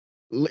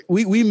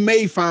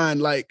may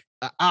find like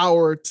an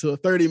hour to a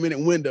 30-minute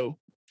window,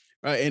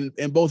 right?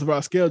 In both of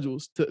our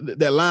schedules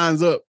that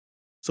lines up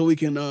so we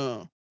can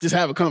just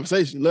have a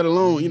conversation, let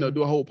alone,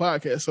 do a whole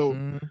podcast.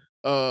 So,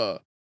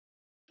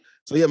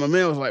 so yeah, my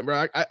man was like,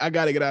 bro, I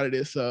got to get out of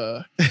this.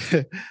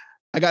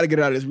 I got to get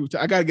out of this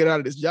routine. I got to get out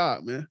of this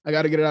job, man. I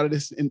got to get out of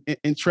this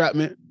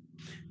entrapment.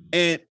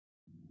 And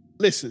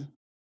listen,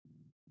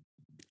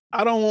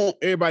 I don't want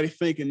everybody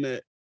thinking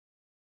that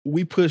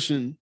we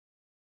pushing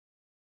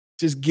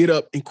just get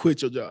up and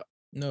quit your job.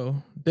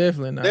 No,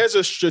 definitely not. There's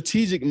a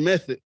strategic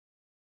method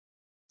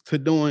to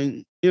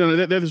doing,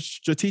 there's a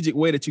strategic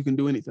way that you can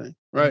do anything,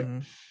 right?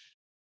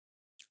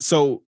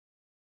 So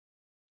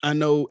I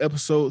know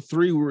episode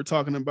 3, we were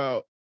talking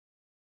about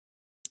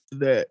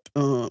that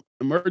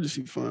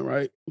emergency fund,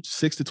 right?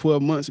 6 to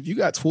 12 months. If you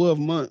got 12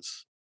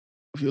 months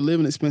of your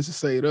living expenses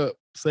saved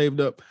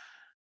up,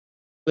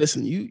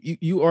 listen,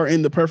 you are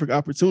in the perfect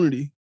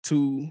opportunity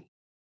to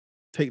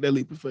take that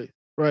leap of faith,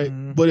 right?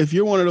 But if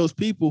you're one of those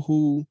people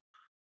who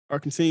are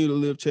continuing to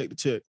live check to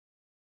check,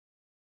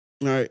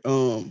 right?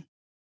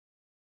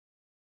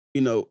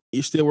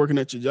 You're still working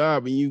at your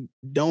job and you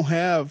don't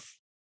have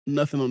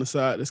nothing on the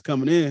side that's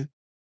coming in.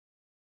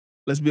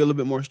 Let's be a little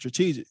bit more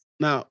strategic.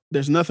 Now,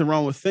 there's nothing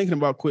wrong with thinking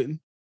about quitting.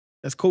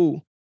 That's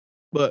cool.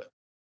 But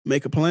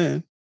make a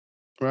plan,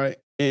 right?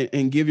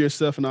 And give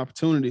yourself an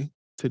opportunity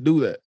to do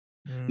that.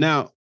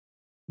 Now,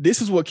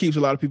 this is what keeps a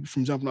lot of people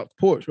from jumping off the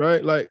porch,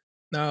 right? Like,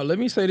 now let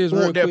me say this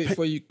real quick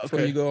before you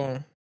go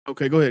on.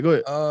 Okay, go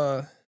ahead.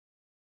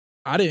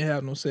 I didn't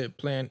have no set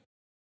plan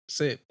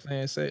set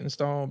in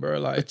stone, bro.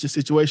 Like, it's your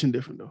situation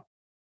different though.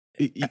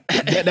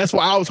 That's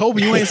why I was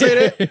hoping you ain't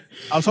say that.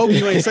 I was hoping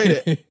you ain't say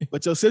that.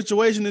 But your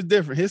situation is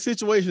different. His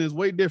situation is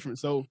way different.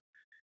 So,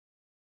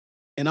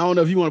 and I don't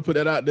know if you want to put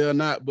that out there or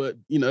not, but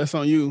you know, that's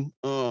on you.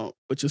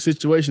 But your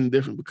situation is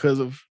different because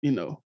of, you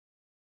know,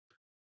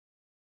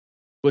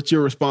 what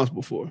you're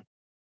responsible for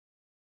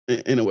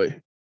in a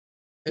way.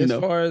 As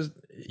far as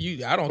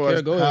you, I don't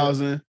care. Go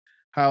ahead.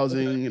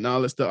 Housing and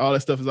all that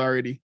stuff is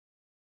already,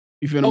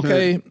 you feel what I'm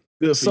saying?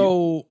 Good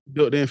for you.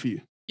 Built in for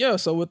you. Yeah,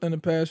 so within the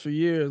past few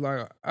years,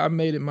 like I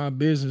made it my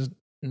business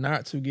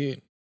not to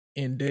get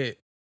in debt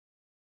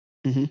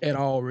at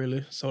all,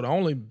 really. So the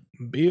only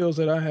bills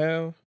that I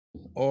have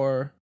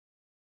are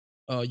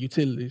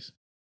utilities.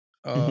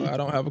 I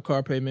don't have a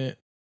car payment.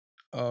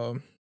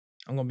 I'm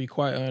gonna be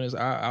quite honest.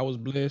 I was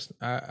blessed.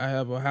 I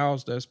have a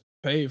house that's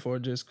paid for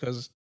just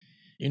because,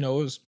 you know,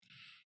 it was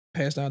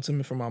passed down to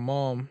me from my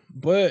mom.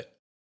 But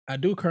I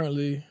do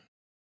currently.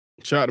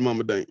 Shout out to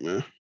Mama Dank,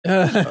 man.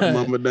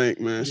 Mama Dank,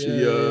 man.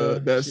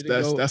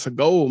 That's a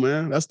goal,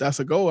 man. That's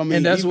a goal. I mean,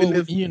 and that's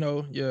what you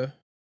know,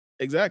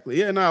 exactly.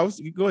 Yeah, no,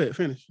 go ahead,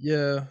 finish.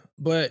 Yeah,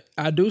 but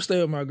I do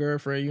stay with my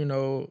girlfriend, you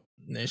know,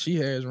 and she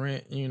has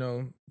rent, you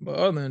know. But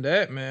other than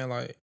that, man,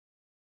 like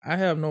I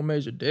have no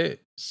major debt.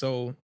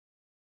 So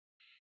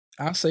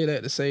I say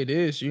that to say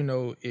this, you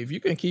know, if you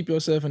can keep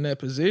yourself in that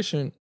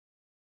position,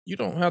 you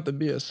don't have to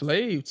be a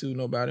slave to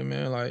nobody,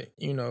 man. Like,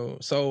 you know,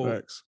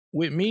 so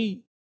with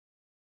me,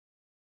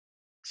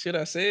 shit,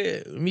 I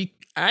said,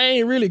 I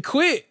ain't really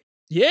quit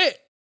yet,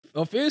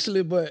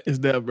 officially, but it's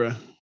that, bro.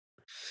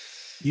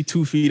 You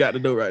 2 feet out the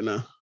door right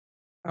now.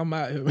 I'm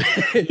out here.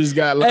 You just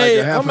got like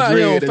a half a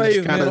dread and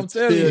just kind of. I'm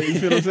telling you. You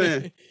feel what I'm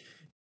saying?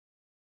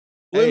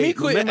 With me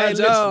quitting my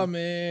job,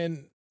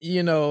 man,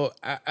 you know,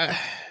 I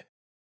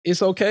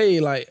it's okay.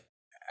 Like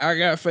I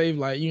got faith.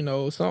 Like, you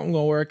know, something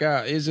gonna work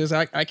out. It's just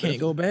I can't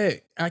go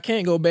back. I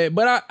can't go back.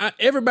 But I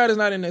everybody's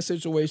not in that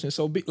situation.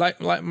 So be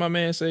like my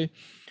man say,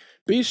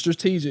 be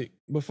strategic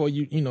before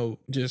you know,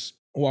 just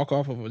walk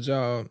off of a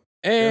job.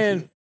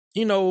 And,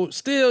 you know,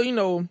 still, you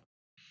know,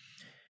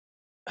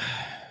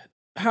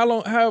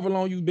 however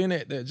long you've been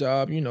at that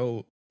job, you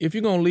know, if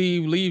you're gonna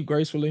leave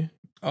gracefully.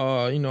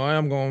 You know, I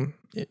am gonna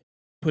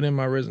put in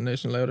my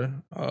resignation letter.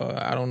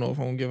 I don't know if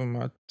I'm gonna give them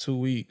my 2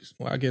 weeks.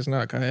 Well, I guess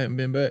not, cause I haven't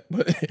been back.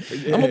 But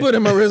I'm gonna put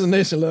in my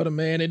resignation letter,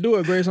 man, and do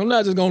it grace. I'm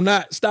not just gonna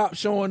not stop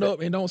showing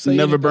up and don't say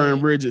never anything. Burn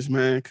bridges,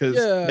 man. Cause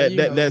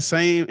that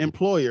same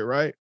employer,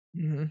 right,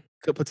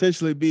 could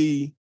potentially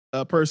be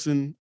a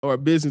person or a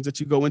business that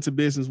you go into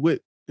business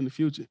with in the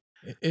future.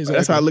 Exactly.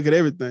 That's how I look at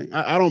everything.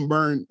 I don't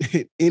burn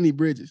any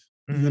bridges.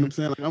 You know what I'm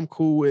saying? Like I'm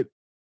cool with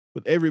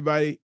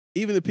everybody,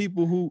 even the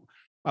people who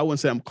I wouldn't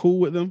say I'm cool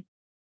with them,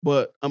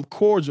 but I'm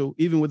cordial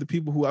even with the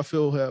people who I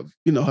feel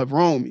have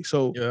wronged me.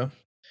 So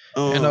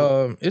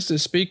and it's a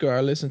speaker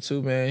I listen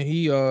to, man.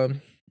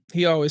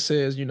 He always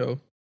says, you know,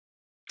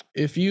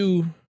 if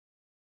you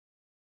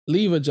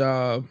leave a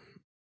job,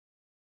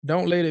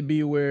 don't let it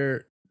be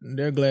where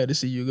they're glad to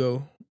see you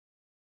go.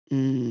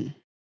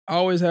 I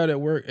always had that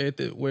work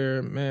ethic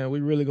where, man, we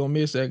really gonna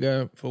miss that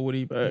guy for what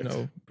he you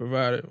know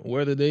provided.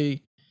 Whether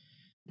they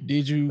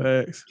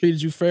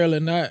treated you fairly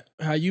or not,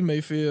 how you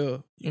may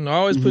feel, you know,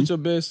 always put your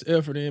best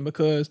effort in,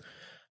 because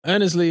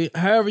honestly,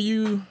 however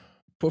you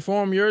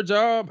perform your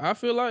job, I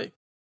feel like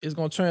it's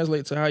gonna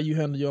translate to how you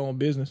handle your own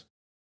business.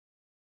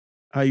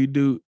 How you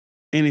do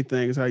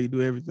anything is how you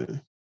do everything.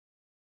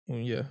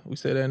 Yeah, we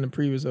said that in the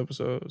previous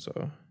episode.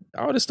 So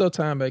all this stuff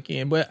tying back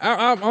in. But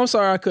I'm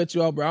sorry I cut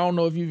you off, bro. I don't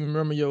know if you even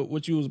remember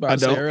what you was about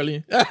to say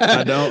earlier.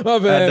 I don't. My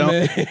bad,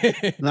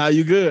 man. Nah,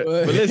 you good.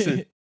 But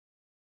listen,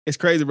 it's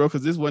crazy, bro,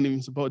 because this wasn't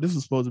even supposed. This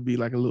was supposed to be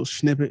like a little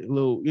snippet, a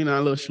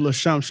little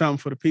sham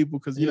for the people,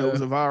 because you know it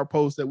was a viral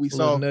post that we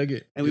saw,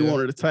 nugget. And we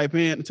wanted to tap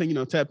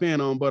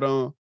in on. But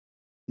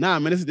nah,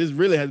 man, this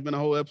really has been a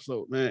whole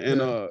episode, man,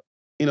 and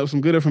you know,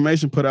 some good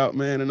information put out,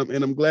 man, and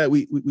I'm glad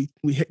we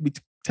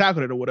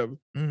tackled it or whatever.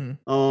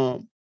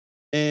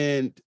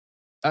 And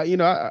you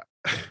know,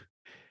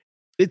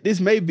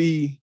 this may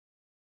be,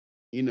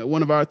 you know,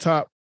 one of our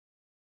top,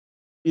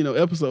 you know,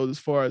 episodes as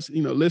far as,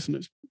 you know,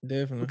 listeners.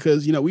 Definitely.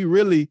 Because, you know, we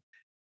really,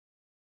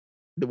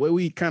 the way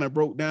we kind of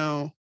broke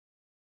down,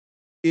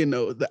 you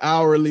know, the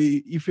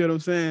hourly, you feel what I'm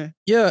saying?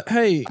 Yeah,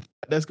 hey.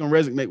 That's going to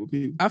resonate with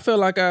people. I feel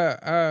like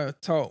I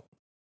talked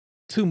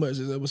too much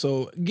this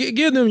episode.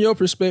 Give them your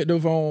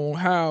perspective on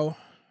how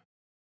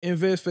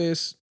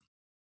InvestFest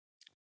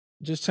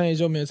just changed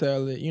your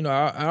mentality. You know,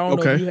 I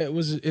don't know if you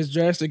was as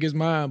drastic as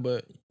mine,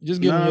 but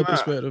just give them your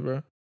perspective,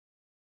 bro.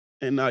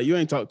 And you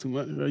ain't talk too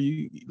much, bro.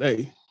 We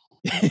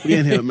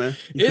in here, man.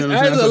 There's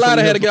a lot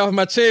I had to get off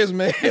my chest,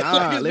 man.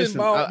 Listen,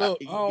 I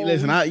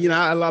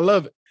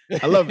love it.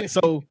 I love it.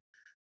 So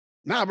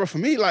Nah, bro, for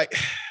me, like,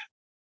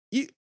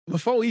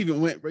 before we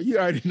even went, bro, you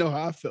already know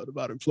how I felt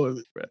about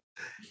employment, bro.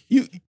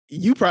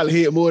 You probably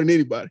hear it more than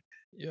anybody.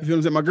 Yeah. You feel what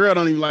I'm saying? My girl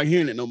don't even like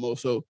hearing it no more.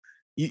 So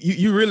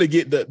you really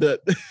get the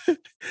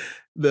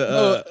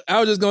I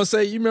was just gonna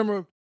say, you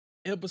remember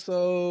what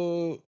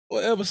episode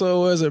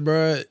was it,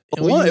 bro?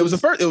 It was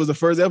the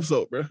first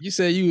episode, bro. You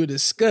said you were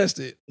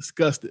disgusted.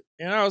 Disgusted.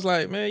 And I was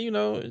like, man,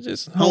 it's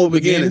just humble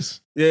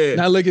beginnings. Yeah.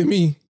 Now look at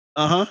me.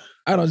 Uh-huh.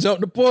 I don't jump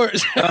the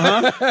porch.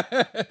 Uh-huh.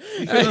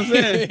 You feel what I'm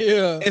saying?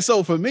 Yeah. And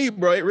so for me,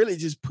 bro, it really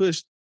just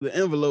pushed the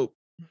envelope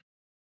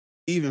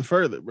even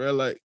further, bro.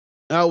 Like,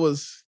 I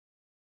was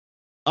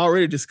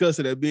already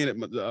disgusted at being at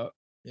my job.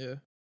 Yeah.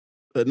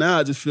 But now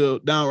I just feel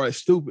downright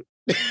stupid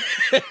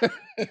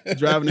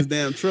driving this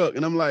damn truck.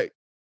 And I'm like,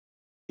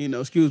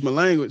 excuse my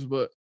language,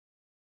 but,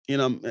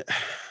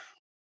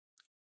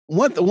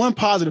 one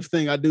positive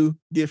thing I do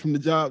get from the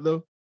job,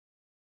 though,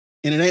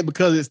 and it ain't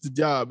because it's the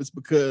job, it's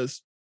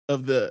because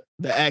of the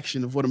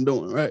action of what I'm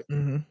doing, right?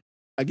 Mm-hmm.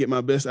 I get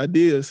my best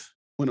ideas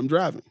when I'm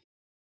driving.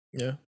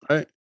 Yeah.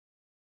 Right?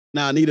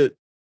 Now I need to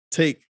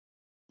take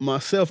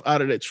myself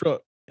out of that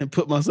truck and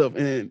put myself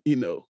in,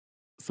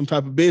 some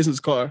type of business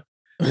car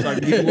so I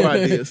can get more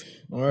ideas.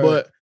 Right.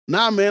 But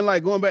man,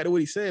 like going back to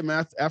what he said,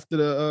 man, after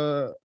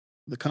the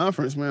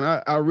conference,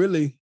 man, I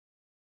really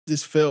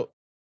just felt,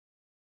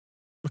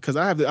 because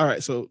I have all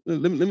right, so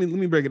let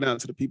me break it down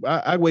to the people.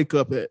 I wake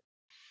up at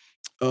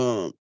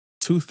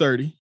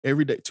 2:30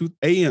 every day, 2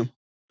 a.m.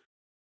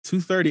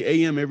 2:30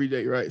 a.m. every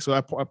day, right? So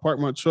I park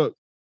my truck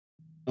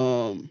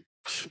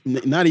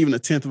not even a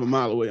tenth of a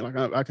mile away. Like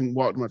I can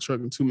walk to my truck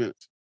in 2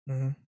 minutes.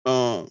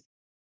 Mm-hmm.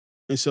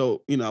 And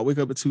so, I wake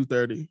up at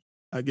 2:30.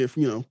 I get,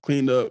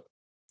 cleaned up,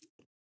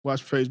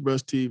 wash my face,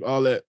 brush teeth,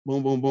 all that,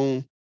 boom, boom,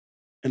 boom.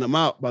 And I'm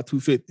out by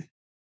 2:50.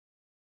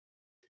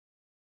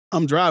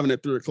 I'm driving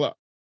at 3 o'clock.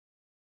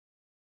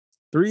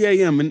 3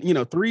 a.m.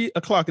 and 3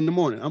 o'clock in the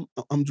morning.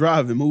 I'm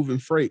driving, moving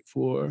freight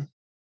for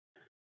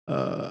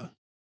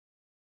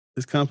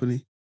this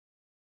company,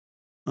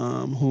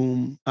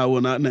 whom I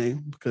will not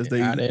name because they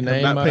have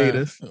not paid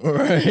us.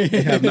 Right.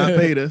 They have not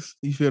paid us.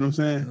 You feel what I'm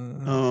saying?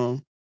 Mm-hmm.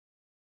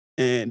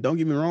 And don't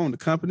get me wrong, the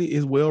company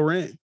is well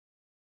ran.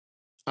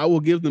 I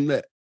will give them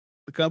that.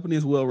 The company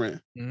is well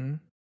ran. Mm-hmm.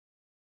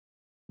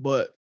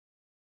 But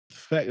the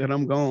fact that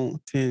I'm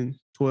gone 10,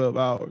 12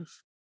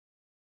 hours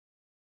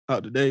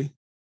out the day,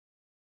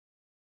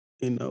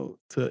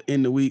 to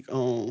end the week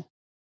on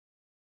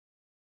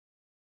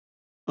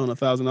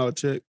 $1,000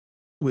 check,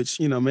 which,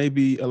 may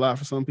be a lot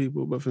for some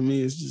people, but for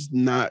me, it's just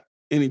not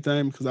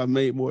anything because I've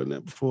made more than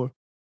that before.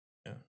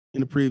 Yeah. In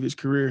the previous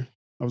career,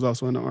 I was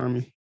also in the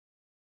Army.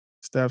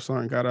 Staff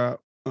sergeant, got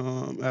out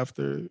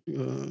after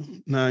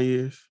 9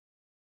 years,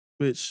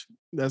 which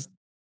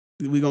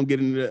we're going to get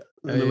into that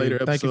in a later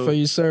episode. Thank you for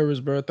your service,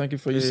 bro. Thank you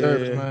for your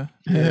service, man.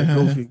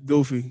 Yeah,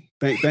 goofy.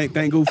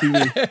 Thank Goofy me.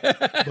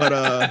 But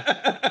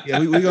yeah,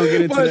 we're going to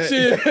get into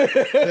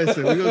that.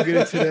 Listen, we're going to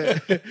get into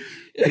that.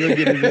 We're going to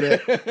get into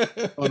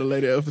that on a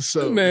later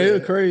episode. Man, you're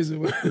crazy,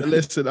 man.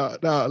 Listen,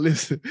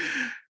 listen.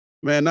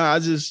 Man, I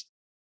just,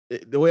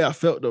 the way I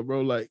felt though, bro,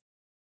 like,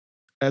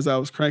 as I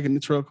was cranking the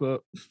truck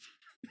up,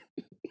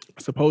 you're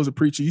supposed to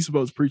preach at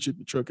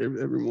the truck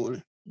every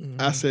morning.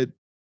 Mm-hmm. I said,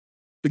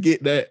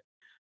 forget that.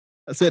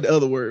 I said the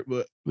other word,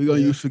 but we're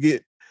going to use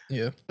forget.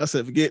 Yeah. I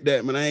said, forget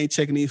that, man. I ain't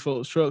checking these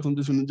folks' trucks. I'm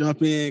just going to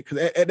jump in. Because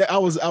it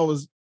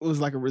was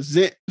like a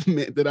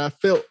resentment that I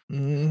felt.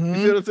 Mm-hmm. You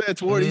feel what I'm saying?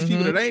 Toward these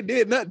people that ain't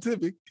did nothing to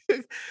me.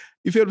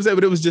 You feel what I'm saying?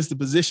 But it was just the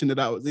position that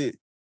I was in.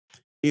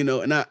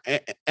 And I,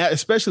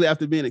 especially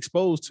after being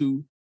exposed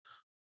to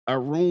a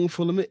room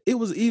full of, it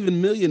was even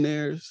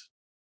millionaires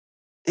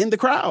in the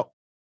crowd.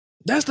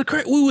 That's the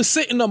crazy. We were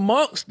sitting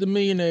amongst the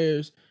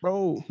millionaires.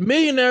 Bro.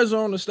 Millionaires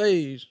are on the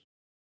stage.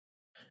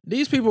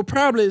 These people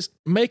probably is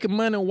making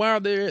money while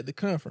they're at the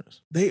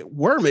conference. They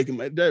were making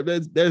money.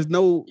 There's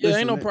no... Yeah,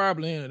 ain't no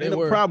problem in it. Ain't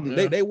no problem.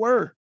 Yeah. They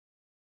were.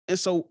 And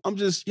so I'm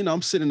just,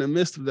 I'm sitting in the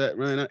midst of that,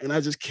 man. And I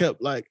just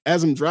kept, like,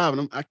 as I'm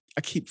driving, I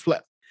keep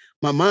flat.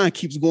 My mind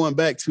keeps going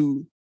back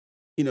to,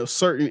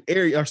 certain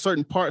area or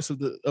certain parts of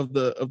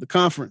the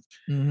conference.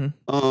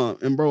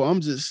 Mm-hmm. And bro, I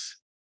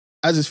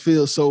just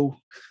feel so...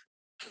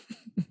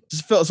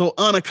 just felt so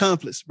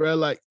unaccomplished, bro.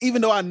 Like,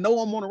 even though I know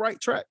I'm on the right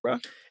track, bro.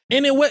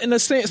 And it wasn't a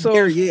sense of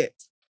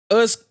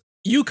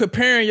you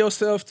comparing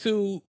yourself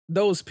to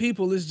those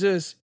people. It's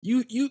just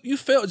you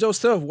felt your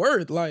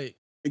self-worth. Like,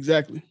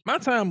 exactly. My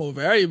time more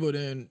valuable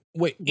than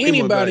what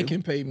anybody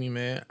can pay me,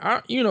 man.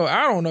 I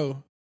don't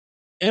know.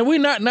 And we're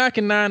not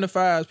knocking 9 to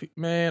 5,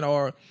 man,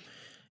 or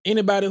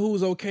anybody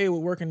who's okay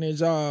with working their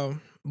job.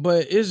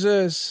 But it's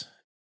just,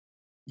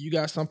 you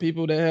got some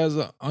people that has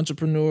an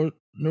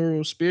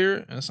entrepreneurial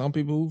spirit and some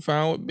people who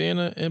found with being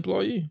an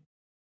employee.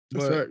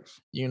 But,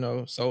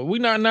 so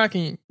we're not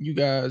knocking you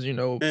guys,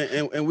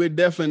 And we're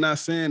definitely not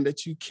saying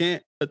that you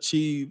can't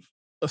achieve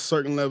a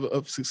certain level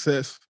of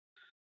success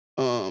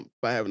by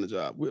having a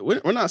job.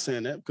 We're not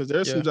saying that because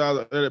there's some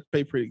jobs that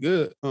pay pretty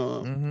good.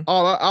 All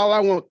I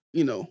want,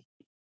 y'all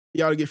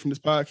to get from this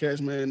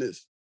podcast, man,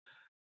 is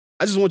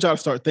I just want y'all to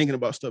start thinking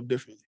about stuff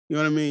differently. You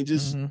know what I mean?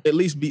 Just at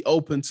least be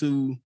open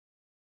to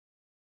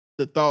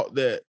the thought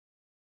that,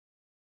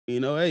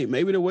 hey,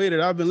 maybe the way that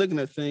I've been looking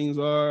at things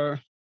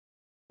are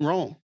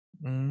wrong.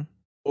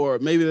 Or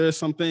maybe there's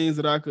some things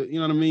that I could, you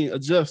know what I mean,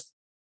 adjust,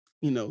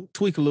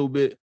 tweak a little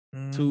bit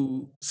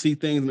to see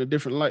things in a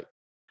different light.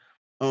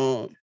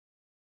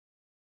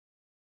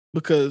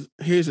 Because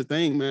here's the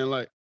thing, man,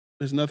 like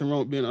there's nothing wrong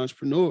with being an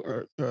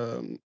entrepreneur or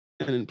an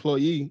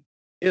employee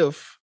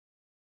if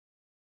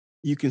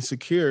you can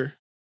secure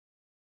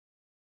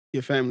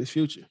your family's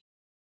future.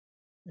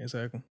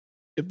 Exactly.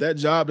 If that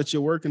job that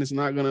you're working is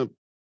not going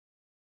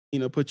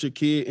to, put your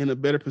kid in a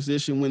better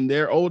position when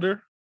they're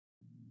older,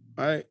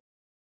 right?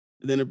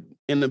 Then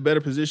in a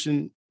better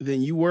position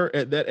than you were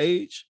at that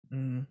age,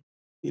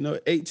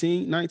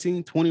 18,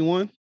 19,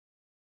 21,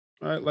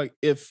 right? Like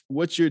if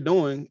what you're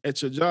doing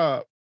at your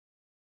job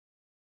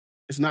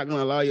is not going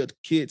to allow your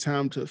kid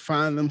time to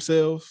find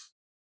themselves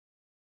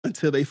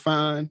until they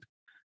find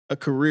a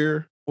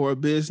career or a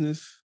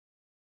business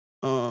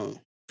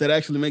that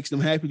actually makes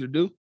them happy to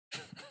do,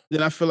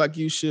 then I feel like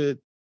you should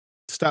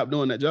stop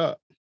doing that job.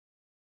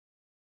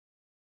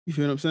 You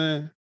feel what I'm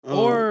saying?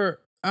 Or,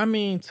 I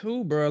mean,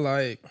 too, bro,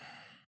 like,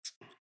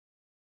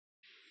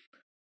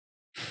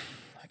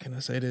 how can I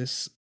say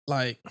this?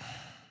 Like,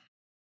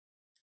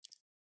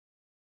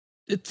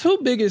 the two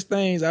biggest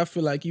things I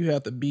feel like you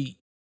have to beat,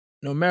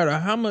 no matter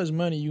how much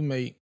money you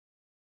make,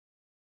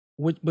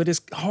 but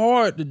it's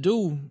hard to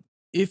do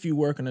if you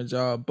work in a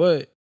job,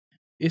 but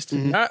it's to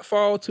not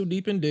fall too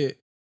deep in debt,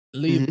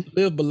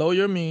 live below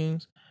your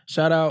means.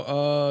 Shout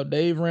out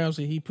Dave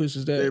Ramsey. He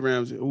pushes that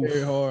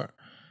very hard.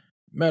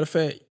 Matter of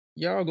fact,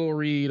 y'all go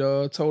read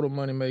Total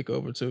Money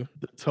Makeover too.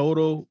 The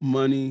Total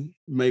Money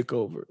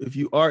Makeover. If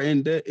you are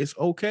in debt, it's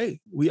okay.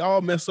 We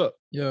all mess up.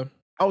 Yeah.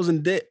 I was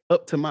in debt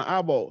up to my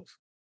eyeballs.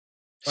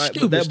 Right?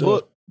 Stupid that stuff.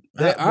 book,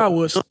 I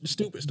was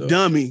stupid stuff.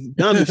 Dummy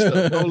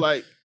stuff.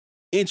 Like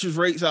interest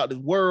rates out the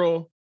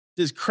world,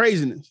 just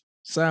craziness.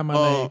 Sign my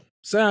name.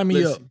 Sign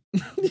me up.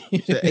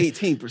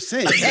 18%.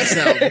 That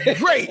sounds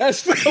great.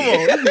 Come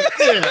on.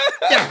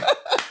 Yeah.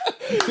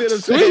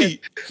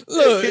 Sweet.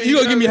 Look, you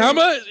gonna give me how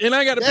much? And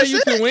I gotta pay you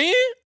to win?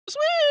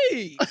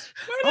 Sweet.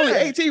 Only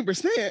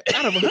 18%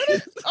 out of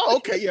 100? Oh,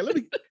 okay. Yeah, let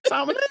me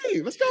sign my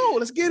name. Let's go.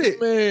 Let's get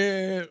it.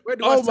 Man.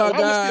 Oh my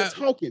God.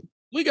 Still talking?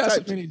 We got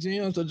so many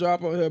gems to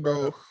drop on here,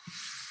 bro.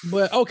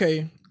 But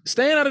okay,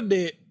 staying out of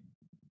debt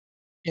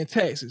and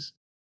taxes.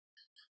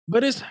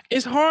 But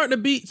it's hard to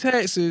beat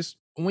taxes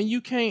when you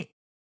can't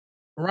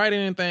write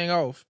anything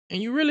off.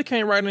 And you really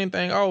can't write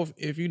anything off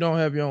if you don't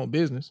have your own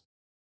business.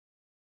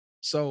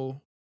 So,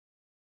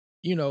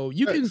 you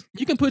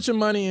can put your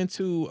money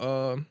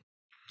into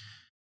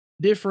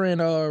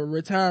different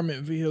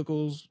retirement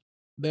vehicles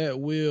that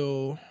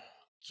will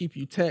keep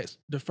you tax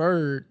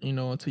deferred,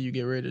 until you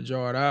get ready to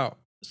draw it out.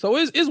 So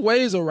it's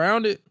ways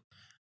around it,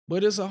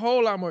 but it's a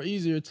whole lot more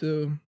easier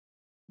to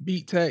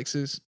beat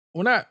taxes.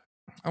 Well, I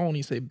won't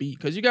even say beat,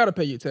 because you got to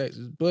pay your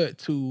taxes, but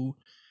to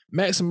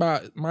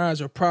maximize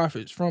your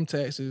profits from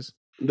taxes.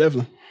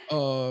 Definitely.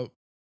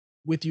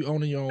 With you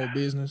owning your own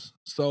business.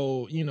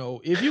 So,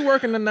 if you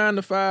work in a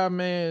 9-to-5,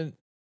 man,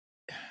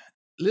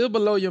 live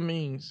below your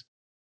means.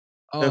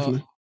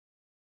 Definitely.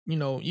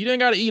 You didn't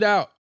got to eat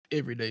out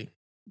every day.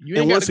 You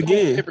ain't got to go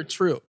on every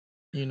trip,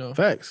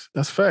 Facts.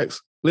 That's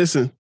facts.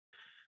 Listen,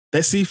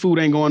 that seafood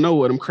ain't going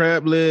nowhere. Them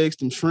crab legs,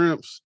 them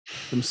shrimps,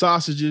 them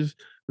sausages,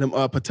 them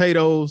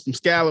potatoes, them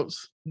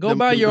scallops. Go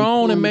buy your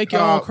own and make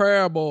your own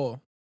crab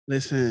boil.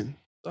 Listen.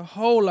 It's a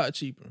whole lot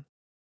cheaper.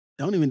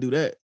 Don't even do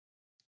that.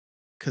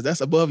 Because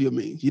that's above your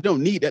means. You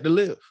don't need that to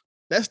live.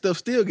 That stuff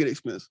still get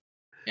expensive.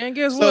 And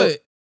guess what?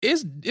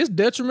 It's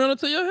detrimental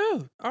to your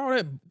health. All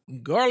that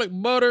garlic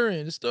butter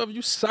and stuff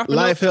you sopping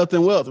Life, up. health,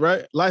 and wealth,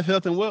 right? Life,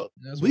 health, and wealth.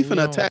 We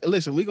finna attack.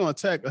 Listen, we're going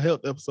to attack a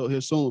health episode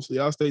here soon. So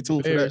y'all stay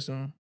tuned for that.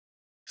 Soon.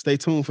 Stay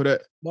tuned for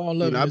that. Well, I'm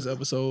loving this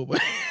episode,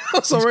 but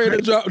I'm so ready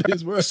to drop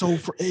this, bro.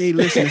 Hey,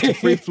 listen, it's a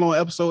free-flowing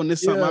episode, and this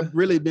is something I've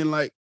really been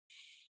like,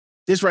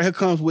 this right here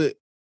comes with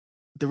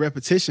the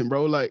repetition,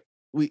 bro. Like,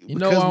 we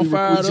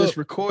just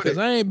recorded. Because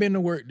I ain't been to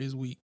work this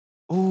week.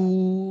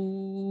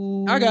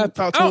 Ooh. I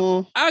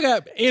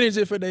got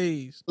energy for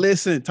days.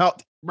 Listen,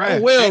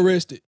 I'm well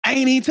rested. I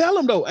ain't even tell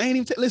them, though.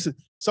 Listen.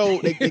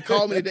 So they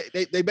called me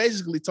today. They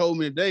basically told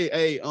me today,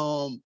 hey,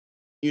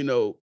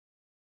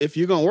 if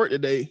you're going to work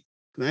today,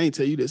 because I ain't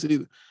tell you this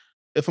either.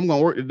 If I'm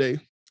going to work today,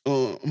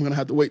 I'm going to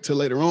have to wait till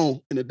later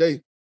on in the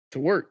day to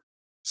work.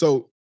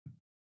 So,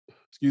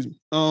 excuse me.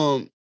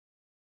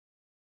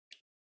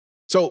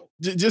 So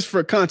just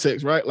for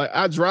context, right? Like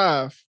I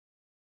drive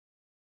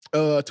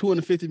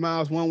 250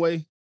 miles one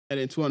way and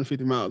then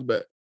 250 miles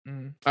back.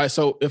 Mm-hmm. All right.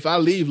 So if I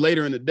leave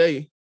later in the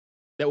day,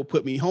 that will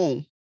put me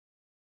home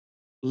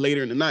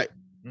later in the night.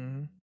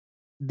 Mm-hmm.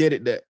 Did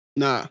it that?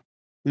 Nah,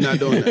 you're not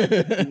doing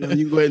that.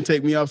 You can go ahead and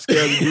take me off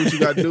schedule, do what you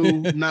got to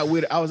do. I'm not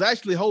with it. I was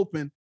actually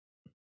hoping,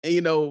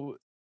 and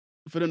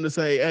for them to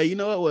say, hey, you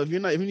know what? Well, if you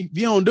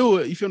don't do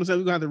it, you feel what I'm saying?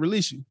 We're gonna have to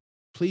release you.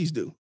 Please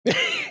do.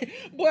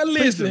 Boy,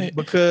 listen,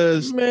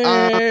 because man,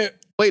 I'm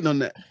waiting on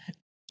that.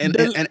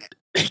 And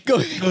Go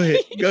ahead.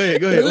 Go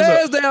ahead. The What's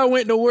last day I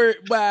went to work,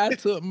 but I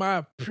took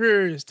my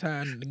purest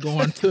time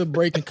going to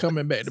break and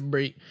coming back to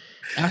break.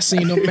 I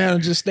seen the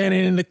manager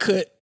standing in the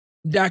cut,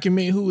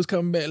 documenting who was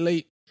coming back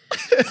late.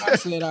 I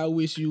said, I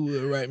wish you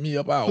would write me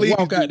up. I'll Please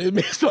walk out this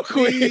bitch so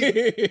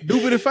quick. do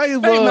me the favor.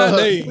 Make my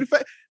day.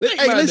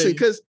 Hey, listen,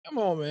 because come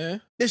on,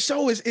 man. this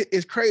show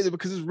is crazy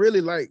because it's really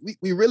like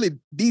we really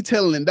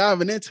detailing and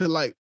diving into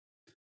like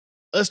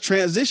us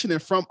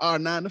transitioning from our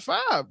 9 to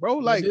 5, bro.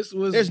 Like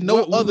there's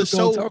no other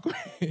show.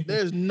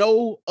 There's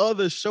no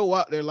other show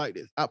out there like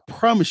this. I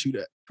promise you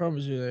that.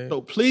 Promise you that.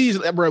 So please,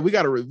 bro, we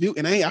got a review,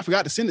 and I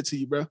forgot to send it to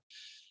you, bro.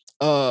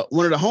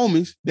 One of the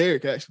homies,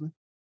 Derek, actually,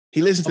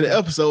 he listened to the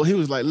episode. He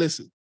was like,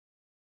 "Listen,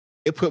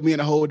 it put me in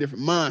a whole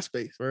different mind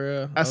space." For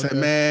real? I said,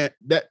 "Man,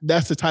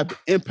 that's the type of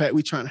impact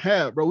we trying to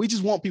have, bro. We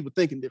just want people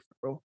thinking different,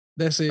 bro.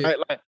 That's it. Right?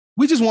 Like,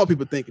 we just want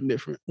people thinking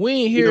different. We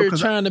ain't here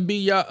trying to be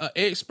y'all an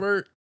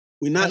expert.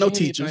 We're not no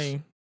teachers.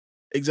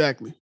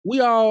 Exactly. We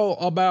all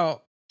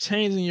about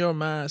changing your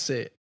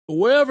mindset,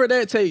 wherever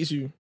that takes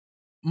you.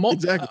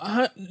 Exactly.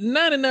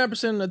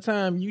 99% of the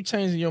time, you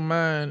changing your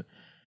mind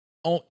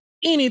on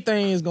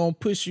anything is gonna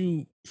push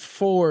you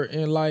forward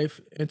in life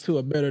into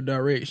a better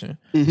direction.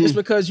 Mm-hmm. It's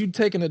because you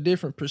taking a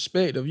different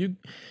perspective. You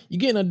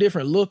getting a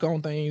different look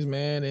on things,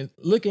 man, and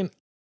looking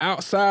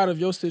outside of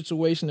your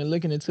situation and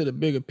looking into the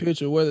bigger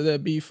picture, whether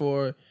that be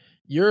for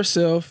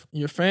yourself,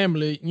 your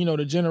family, you know,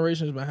 the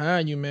generations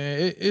behind you,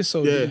 man. It's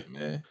so deep,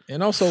 man.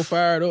 And I'm so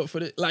fired up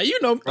for this. Like, you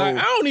know, like,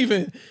 I don't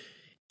even,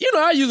 you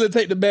know, I usually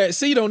take the back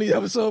seat on these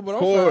episodes, but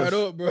I'm fired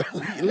up, bro.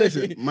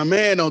 Listen, my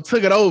man don't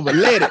took it over.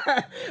 Let it.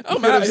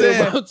 I'm out here,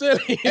 bro. I'm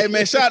telling you. Hey,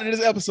 man, shout out to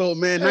this episode,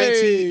 man.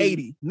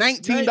 $19.80.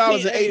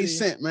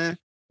 $19.80, man.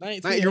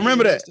 You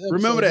remember that.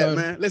 Remember that,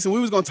 man. Listen, we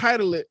was going to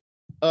title it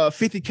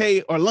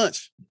 50K or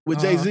lunch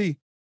with Jay-Z.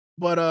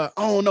 But I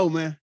don't know,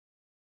 man.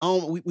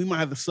 We might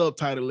have to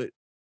subtitle it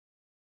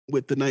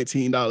with the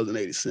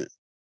 $19.80.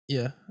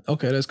 Yeah.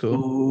 Okay, that's cool.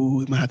 Ooh,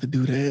 we might have to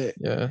do that.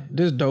 Yeah,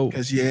 this is dope.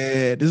 Cause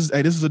this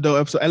is a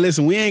dope episode. Hey,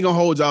 listen, we ain't gonna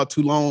hold y'all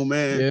too long,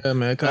 man. Yeah,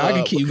 man. Cause I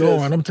can keep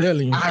going. I'm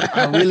telling you,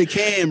 I really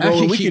can,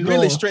 bro. We can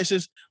really stretch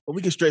this, but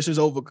we can stretch this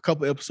over a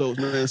couple episodes,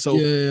 man. So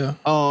yeah.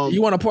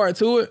 You want a part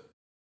to it?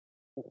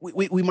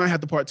 We might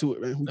have to part to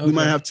it, man. We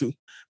might have to.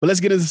 But let's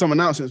get into some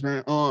announcements,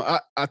 man.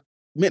 I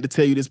meant to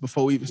tell you this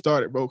before we even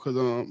started, bro, because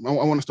I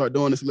want to start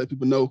doing this to let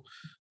people know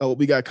what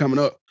we got coming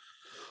up.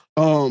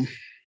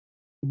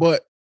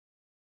 But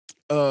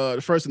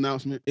the first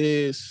announcement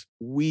is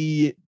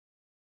we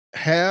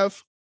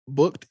have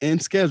booked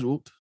and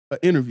scheduled an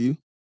interview.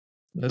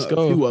 Let's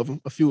go.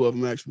 A few of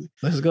them actually.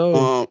 Let's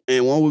go.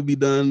 And one will be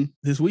done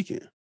this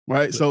weekend,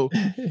 right? So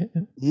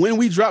when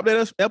we drop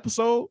that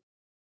episode,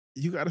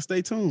 you got to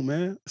stay tuned,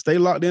 man. Stay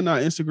locked in our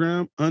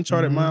Instagram,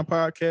 Uncharted Mind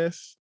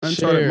Podcast.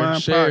 Uncharted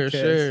Mind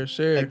Podcast.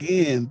 Share.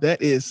 Again,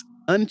 that is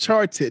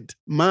Uncharted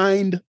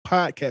Mind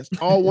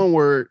Podcast. All one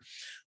word.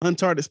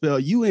 Uncharted spell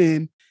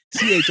UNCHAR.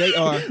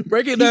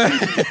 Break it down.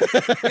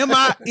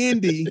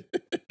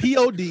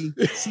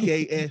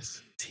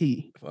 MINDPODCAST.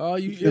 Oh,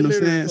 you know what I'm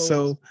saying?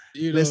 So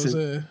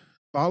listen,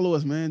 follow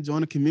us, man. Join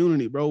the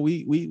community, bro.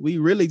 We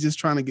really just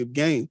trying to give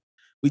game.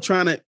 We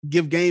trying to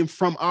give game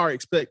from our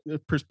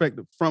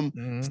perspective,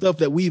 from stuff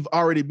that we've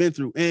already been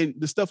through, and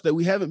the stuff that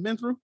we haven't been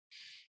through.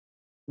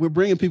 We're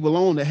bringing people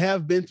on that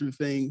have been through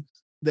things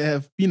that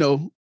have, you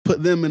know,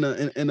 put them in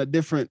a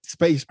different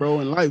space, bro,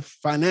 in life,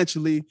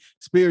 financially,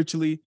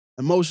 spiritually,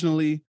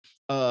 emotionally,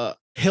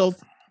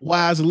 health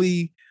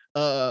wisely.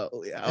 I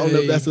don't know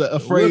if that's a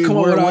phrase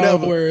or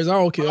whatever. Words. I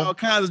don't care. All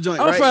kinds of joints.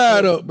 I'm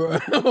fired up, bro. I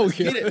don't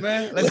care. Get it,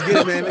 man. Let's get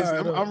it,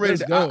 man. I'm ready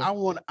to go. I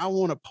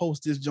want to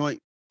post this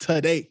joint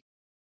today,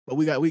 but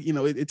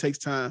it takes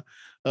time.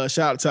 Shout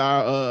out to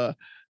our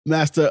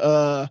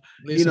master.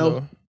 Listen,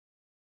 bro,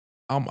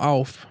 I'm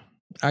off.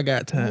 I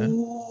got time.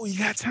 Ooh, you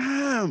got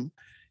time.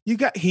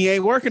 He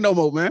ain't working no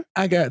more, man.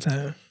 I got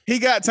time. He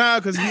got time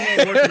because he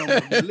ain't working no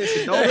more.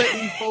 Listen,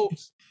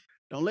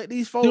 don't let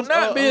these folks. Do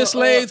not be a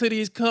slave to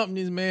these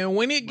companies, man.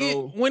 When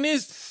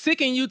it's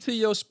sicking you to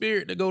your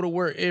spirit to go to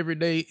work every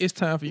day, it's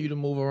time for you to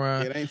move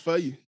around. It ain't for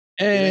you.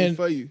 And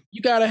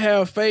you gotta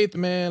have faith,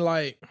 man.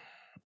 Like,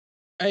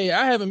 hey,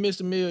 I haven't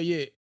missed a meal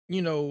yet.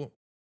 You know,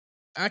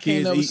 I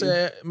can't never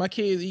say my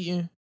kids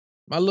eating.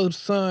 My little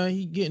son,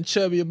 he getting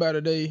chubby about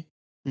a day.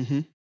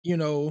 Mm-hmm. You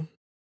know,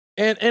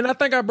 and I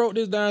think I broke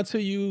this down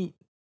to you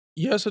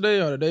yesterday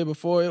or the day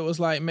before. It was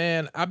like,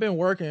 man, I've been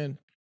working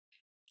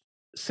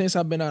since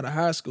I've been out of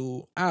high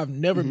school. I've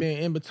never been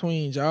in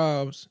between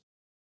jobs.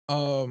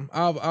 I've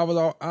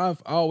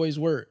always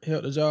worked,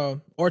 held a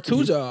job or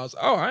two jobs.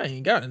 Oh, I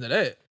ain't got into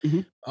that.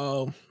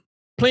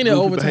 Plenty of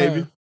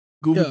overtime.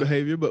 Goofy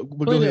behavior, but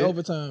plenty of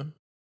overtime.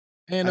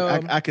 And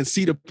I can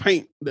see the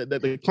paint,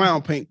 the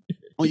clown paint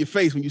on your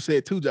face when you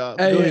said two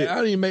jobs. Hey, I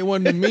didn't even make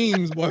one of the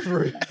memes, boy, for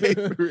real. Hey,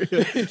 for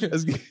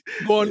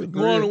real.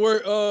 Going to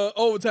work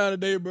overtime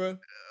today, bro.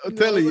 I'm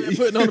telling you.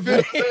 Putting on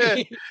the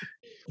paint.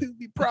 People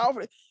be proud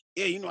of it.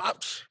 Yeah, you know,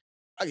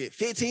 I get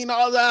 $15 an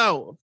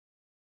hour.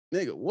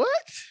 Nigga, what?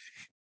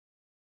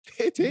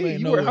 15?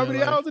 You work how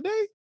many hours a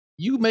day?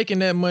 you making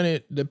that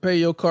money to pay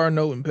your car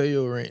note and pay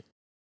your rent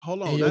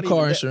Hold on, and your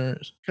car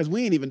insurance. Because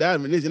we ain't even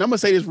diving in this. And I'm gonna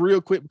say this real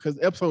quick because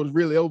the episode is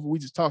really over. We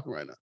just talking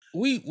right now.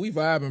 We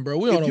vibing, bro.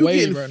 We on If a you wave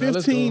getting right now.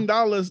 Let's go.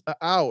 $15 an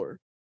hour,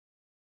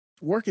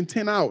 working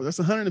 10 hours, that's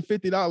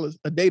 $150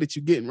 a day that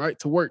you're getting, right?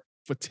 To work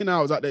for 10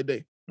 hours out that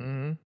day.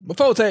 Mhm.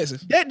 Before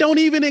taxes. That don't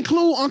even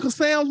include Uncle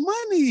Sam's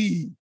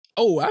money.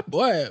 Oh,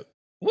 boy,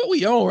 what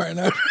we on right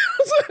now?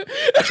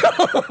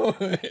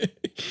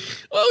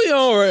 What we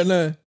on right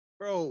now?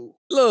 Bro,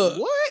 Look.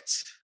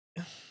 what?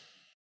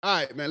 All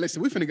right, man.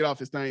 Listen, we finna get off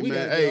this thing, We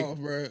man. gotta Hey, get off,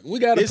 bro. We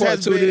got to this part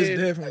has two of this, been-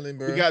 definitely,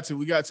 bro.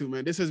 we got to,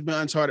 man. This has been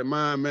Uncharted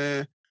Mind,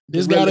 man.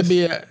 This The got to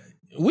realest-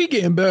 be. We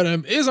getting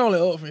better. It's only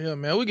up for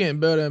him, man. We getting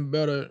better and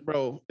better.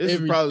 Bro, this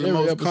Every- is probably the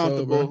every most episode,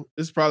 comfortable. bro.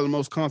 This is probably the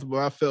most comfortable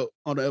I felt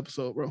on the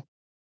episode, bro.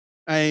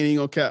 I ain't even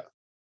gonna cap.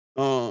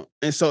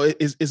 And so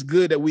it's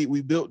good that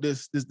we built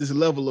this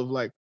level of,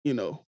 like, you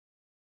know,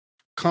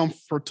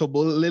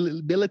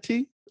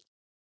 comfortability.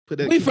 We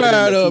keep that in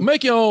fired there, up. too.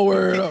 Make your own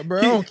word up, bro.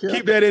 I don't care.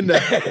 Keep that in there.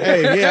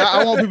 Hey, yeah,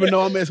 I want people to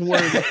know I'm messing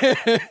words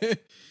up.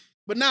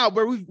 But now,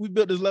 bro, we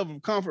built this level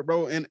of comfort,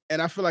 bro, and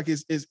I feel like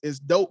it's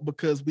dope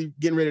because we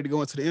getting ready to go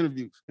into the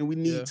interviews, and we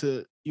need Yeah.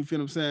 to, you feel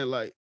what I'm saying,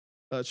 like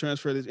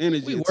transfer this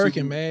energy. We into-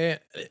 working, man.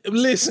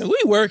 Listen, we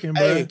working,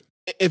 bro. Hey,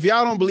 if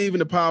y'all don't believe in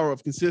the power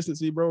of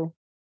consistency, bro,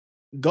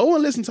 go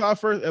and listen to our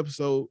first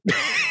episode,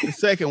 the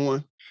second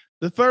one,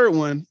 the third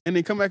one, and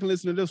then come back and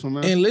listen to this one,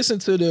 man. And listen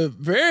to the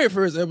very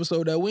first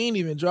episode that we ain't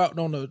even dropped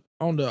on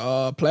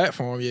the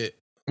platform yet.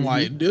 Mhm.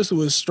 Like this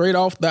was straight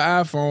off the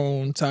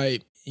iPhone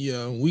type.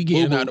 Yeah, we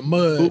getting Boo-boo. out of Boo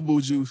mud. boo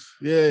juice,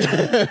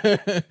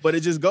 yeah. But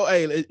it just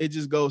it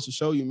just goes to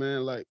show you,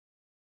 man, like,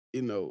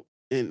 you know,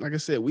 and like I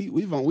said, we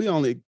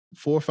only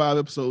 4 or 5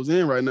 episodes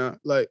in right now.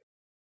 Like,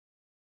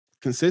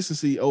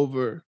 consistency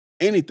over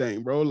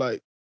anything, bro.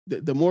 Like,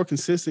 the more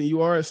consistent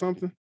you are at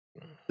something,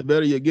 the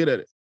better you get at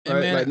it. And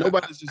Right? man, Like,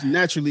 nobody's just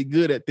naturally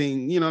good at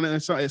things, you know,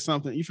 at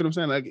something. You feel what I'm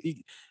saying?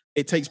 Like,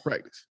 it takes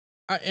practice.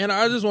 I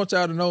just want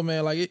y'all to know,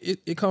 man, like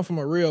it come from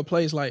a real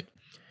place. Like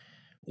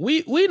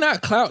we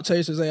not clout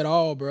chasers at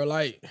all, bro.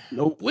 Like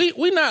Nope.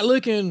 we not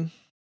looking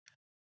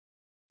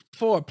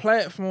for a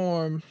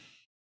platform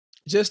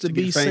just to To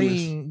be get famous.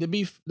 seen, to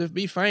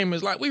be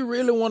famous. Like we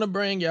really want to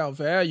bring y'all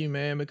value,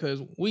 man,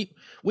 because we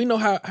know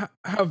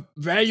how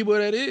valuable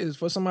that is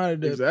for somebody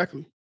to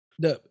Exactly.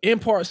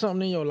 impart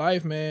something in your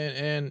life, man,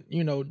 and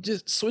you know,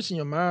 just switching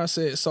your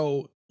mindset.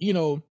 So, you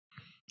know,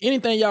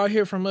 anything y'all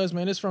hear from us,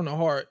 man, it's from the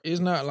heart. It's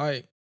not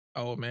like,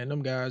 oh man,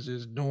 them guys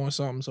just doing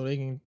something so they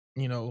can,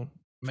 you know,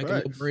 make a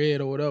little Facts.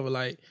 bread or whatever.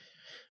 Like,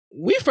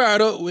 we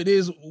fired up with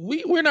this.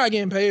 We're not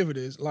getting paid for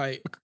this.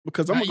 Like,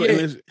 Because I'm Not gonna go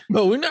yet. listen.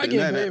 but we're not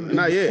getting paid for this.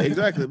 Not yet,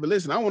 exactly. But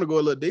listen, I want to go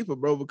a little deeper,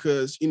 bro,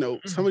 because, you know,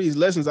 some of these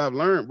lessons I've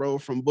learned, bro,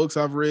 from books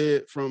I've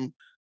read, from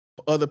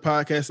other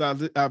podcasts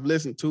I've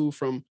listened to,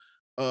 from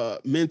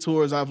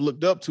mentors I've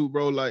looked up to,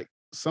 bro. Like,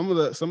 some of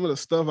the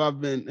stuff I've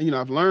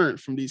learned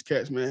from these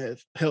cats, man,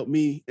 has helped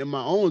me in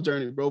my own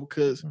journey, bro,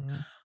 because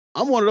Mhm.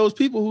 I'm one of those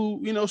people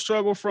who, you know,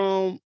 struggle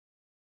from,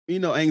 you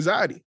know,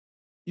 anxiety.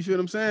 You feel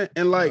what I'm saying?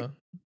 And like,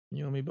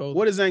 You and me both.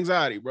 what is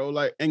anxiety, bro?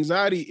 Like,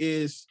 anxiety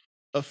is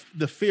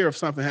the fear of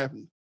something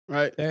happening,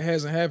 right? That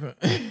hasn't happened.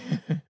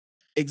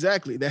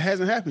 Exactly. That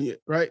hasn't happened yet,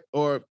 right?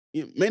 Or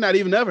it may not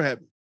even ever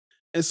happen.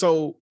 And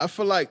so I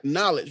feel like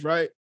knowledge,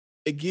 right?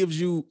 It gives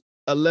you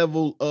a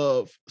level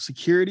of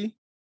security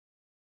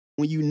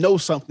when you know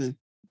something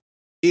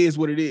is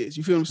what it is.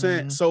 You feel what I'm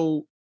saying? Mhm.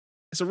 So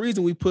it's a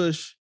reason we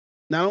push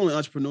not only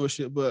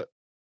entrepreneurship, but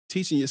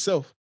teaching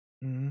yourself,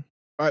 Mhm.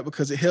 right?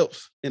 Because it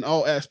helps in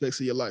all aspects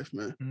of your life,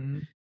 man.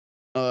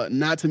 Mhm.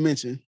 Not to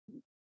mention,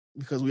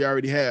 because we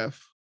already have,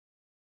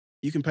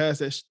 you can pass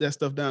that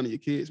stuff down to your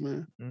kids,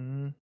 man.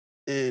 Mhm.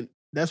 And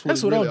that's what That's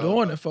it's what really I'm all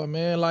doing about. it for,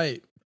 man.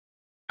 Like,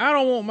 I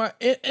don't want my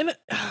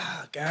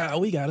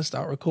God, we gotta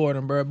start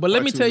recording, bro. But let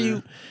Part me two, tell man.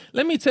 you,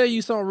 let me tell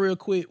you something real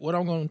quick. What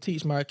I'm gonna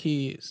teach my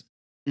kids.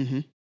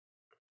 Mhm.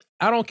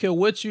 I don't care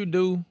what you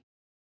do.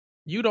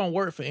 You don't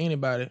work for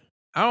anybody.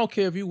 I don't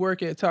care if you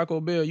work at Taco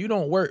Bell. You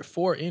don't work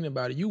for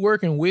anybody. You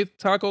working with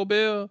Taco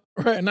Bell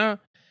right now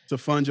To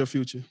fund your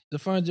future. to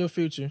fund your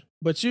future.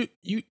 But you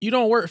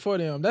don't work for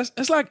them.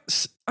 That's like,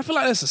 I feel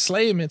like that's a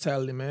slave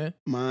mentality, man.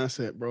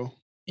 Mindset, bro.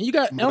 And you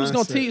got, I'm just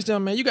gonna Mindset. teach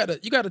them, man. You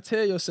gotta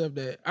tell yourself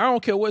that. I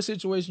don't care what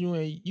situation you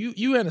in.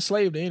 You ain't a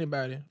slave to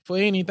anybody for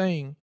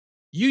anything.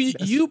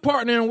 You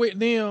partnering with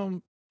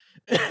them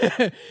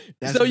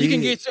That's so you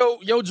can big. get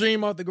your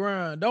dream off the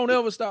ground. Don't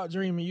ever stop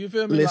dreaming. You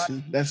feel me? Listen,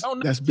 Like, that's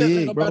don't that's never let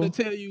big, nobody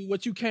bro. tell you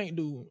what you can't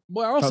do.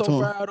 Boy, I'm Talk so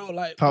to 'em. fired up.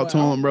 Like, Talk boy, to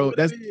I don't him, bro. know what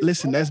That's it is.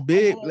 listen, that's I'm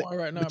big. on one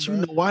right now, But bro.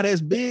 you know why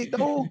that's big,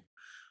 though?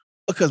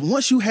 Because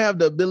once you have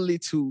the ability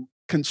to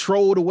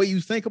control the way you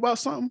think about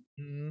something,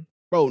 Mhm,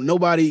 bro,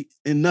 nobody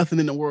and nothing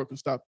in the world can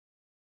stop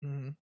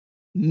mhm.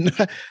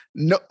 it.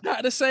 No,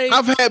 Not to say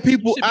I've had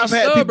people. you should be I've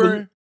had people.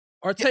 stubborn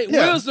or take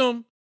Yeah.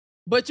 wisdom,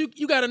 but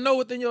you got to know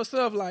within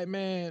yourself, like,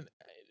 man,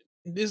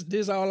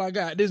 this all I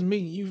got. This me.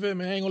 You feel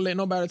me? I ain't gonna let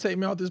nobody take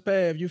me off this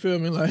path. You feel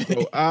me? Like,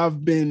 Bro,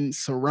 I've been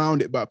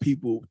surrounded by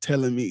people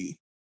telling me,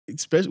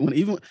 especially when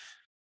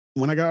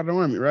when I got out of the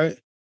army, right?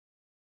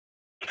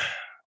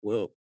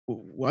 Well,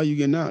 why you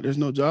getting out? There's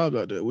no jobs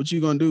out there. What you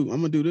gonna do?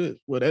 I'm gonna do this.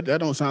 Well, that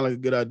don't sound like a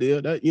good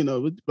idea.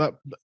 That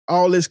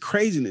all this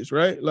craziness,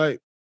 right? Like,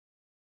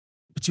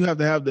 but you have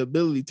to have the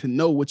ability to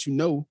know what you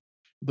know,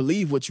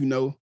 believe what you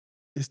know,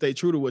 and stay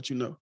true to what you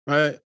know,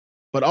 right?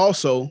 But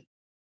also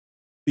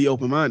be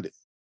open minded,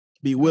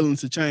 be willing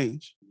to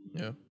change,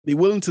 be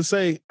willing to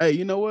say, hey,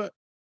 you know what?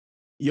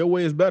 Your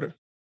way is better,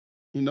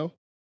 you know?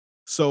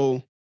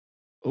 So,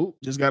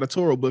 just got a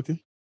Toro booking.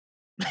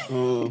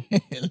 Look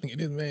at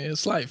this man,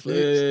 slight flex.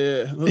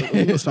 Yeah, a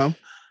little something.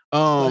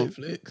 Slight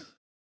flex.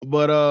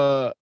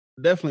 But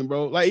definitely,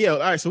 bro. Like, yeah, all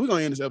right. So we're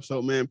gonna end this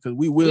episode, man, because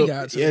we will,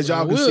 as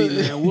y'all can see,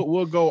 man,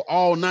 we'll go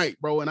all night,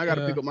 bro. And I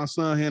gotta pick up my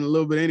son here in a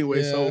little bit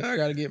anyway. So I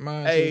gotta get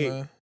mine hey, too,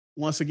 man.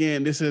 Once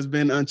again, this has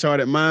been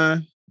Uncharted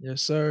Mind.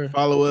 Yes, sir.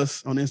 Follow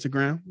us on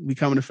Instagram. We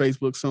coming to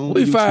Facebook soon.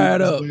 We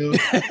fired up.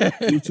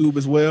 YouTube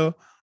as well.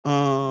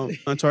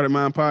 Uncharted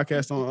Mind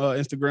Podcast on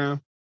Instagram.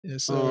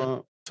 Yes,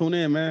 sir. Tune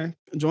in, man.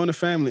 Join the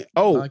family.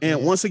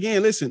 And once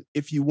again, listen,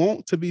 if you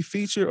want to be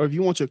featured or if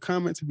you want your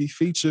comment to be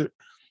featured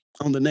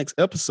on the next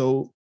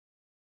episode,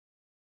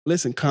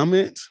 listen,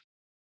 comment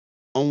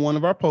on one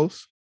of our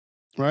posts,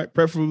 right?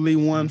 Preferably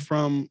one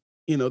from,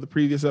 the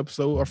previous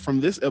episode or from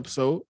this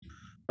episode,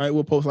 right?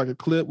 We'll post like a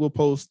clip. We'll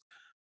post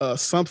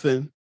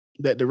something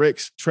that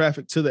directs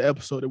traffic to the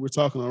episode that we're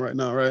talking on right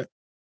now, right?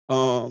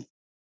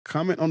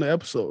 Comment on the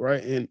episode,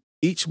 right? And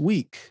each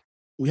week,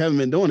 we haven't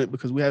been doing it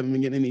because we haven't been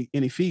getting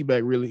any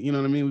feedback, really. You know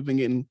what I mean? We've been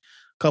getting a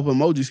couple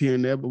emojis here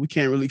and there, but we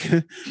can't really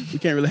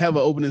have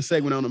an opening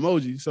segment on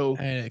emojis. So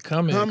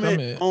comment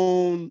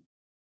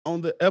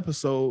on the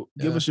episode.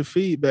 Yeah. Give us your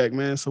feedback,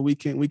 man, so we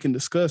can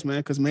discuss, man.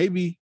 Because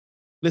maybe,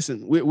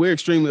 listen, we're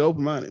extremely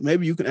open minded.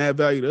 Maybe you can add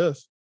value to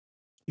us.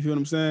 You feel what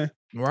I'm saying?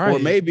 Right. Or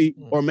maybe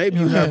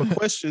you have a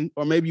question,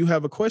 or maybe you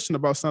have a question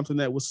about something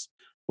that was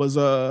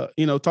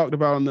talked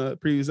about on the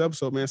previous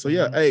episode, man. So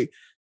yeah, hey.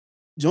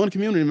 Join the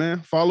community, man.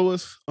 Follow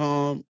us,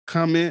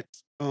 comment,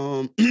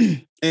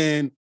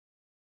 and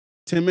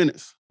 10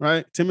 minutes,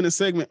 right? 10-minute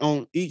segment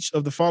on each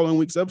of the following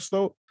week's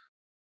episode.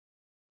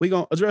 We're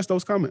going to address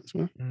those comments,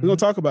 man. We're going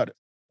to talk about it,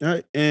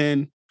 right?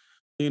 And,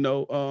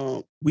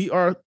 we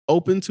are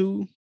open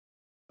to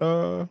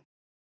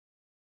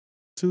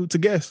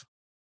guests.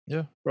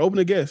 Yeah. We're open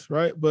to guests,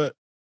 right? But,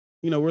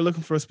 we're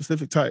looking for a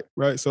specific type,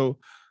 right? So,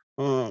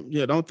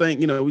 don't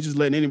think, we just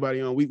letting anybody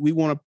on. We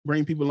want to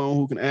bring people on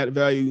who can add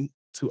value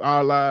to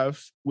our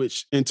lives,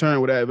 which in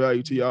turn would add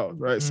value to y'all,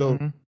 right? So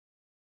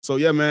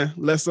yeah, man,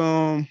 let's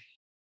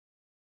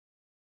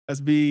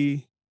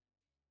be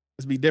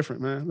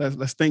different, man.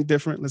 Let's think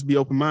different. Let's be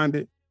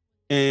open-minded,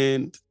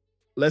 and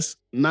let's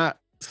not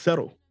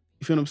settle.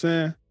 You feel what I'm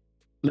saying?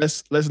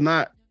 Let's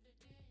not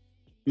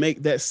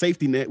make that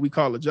safety net we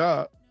call a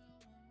job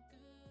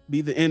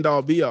be the end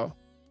all be all,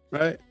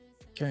 right?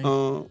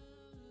 Okay.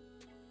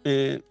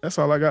 And that's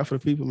all I got for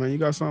the people, man. You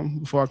got something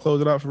before I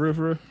close it out for real?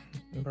 Bro,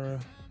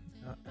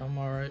 I'm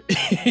all right.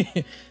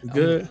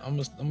 Good.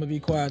 I'm gonna be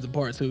quiet to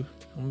part two.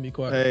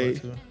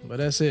 But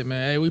that's it,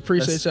 man. Hey, we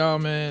appreciate y'all,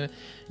 man.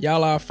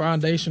 Y'all are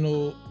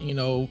foundational,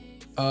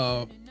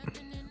 I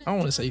don't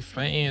want to say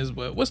fans,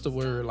 but what's the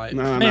word? Like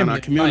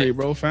community,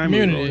 bro. Family,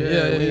 community. Bro.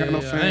 Yeah. We ain't got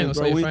no fans, I ain't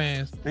gonna bro. say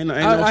fans.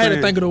 I had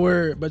to think of the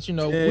word, but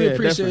we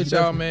appreciate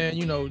y'all,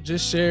 definitely. man.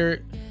 Just share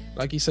it,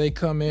 like you say,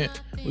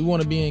 comment. We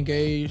want to be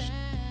engaged,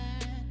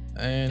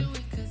 and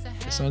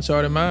it's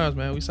Uncharted Minds,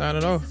 man. We sign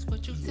it off.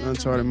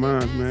 Uncharted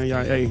Minds, man.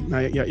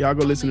 Y'all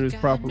go listen to this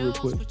proper real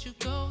quick.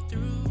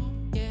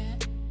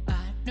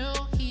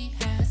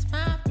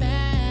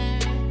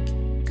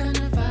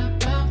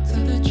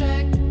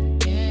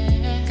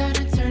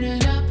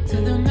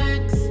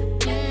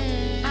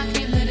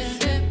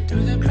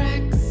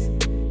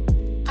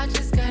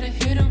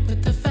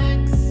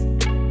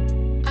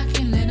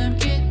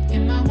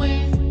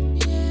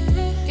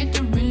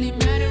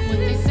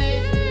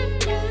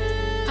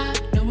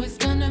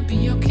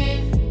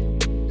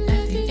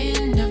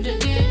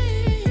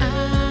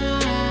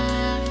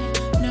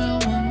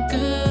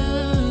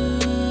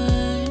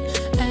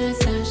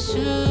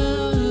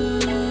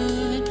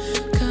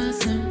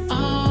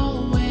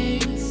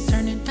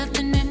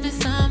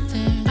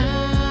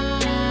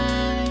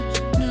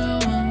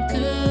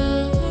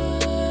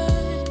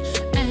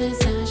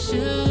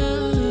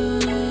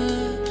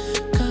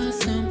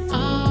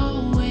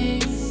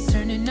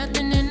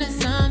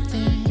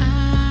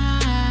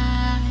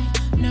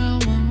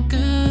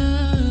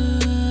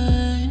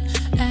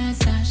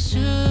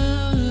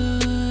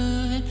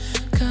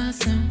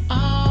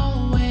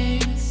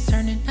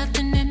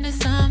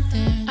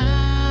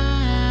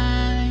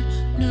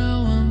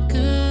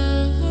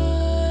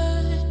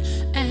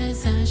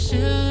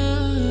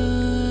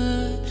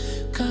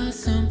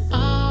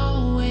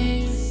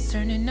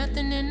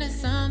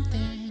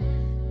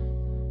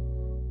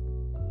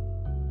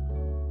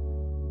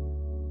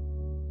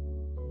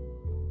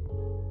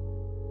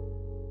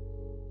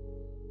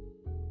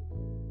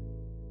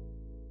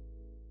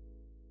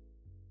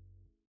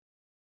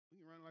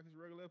 Like it's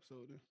a regular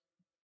episode. Then.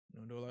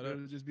 Don't do it like that.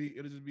 It'll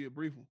just be a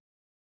brief one.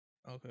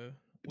 Okay.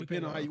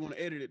 Depending on how you want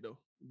to edit it, though.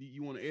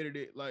 You want to edit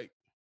it like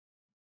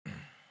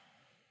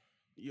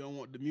you don't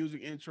want the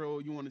music intro.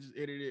 You want to just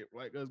edit it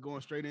like us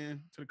going straight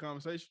in to the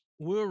conversation.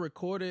 We'll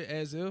record it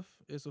as if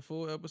it's a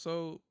full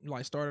episode,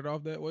 like start it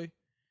off that way.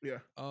 Yeah.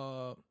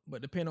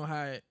 But depending on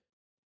how it,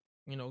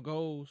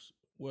 goes,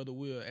 whether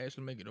we'll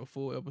actually make it a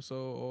full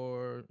episode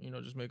or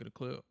just make it a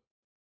clip.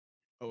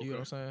 Okay. You know what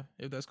I'm saying?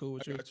 If that's cool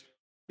with you.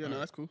 Yeah, no,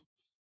 that's cool.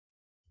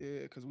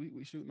 Yeah, because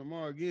we shooting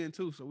tomorrow again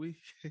too, so we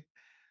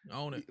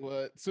own it.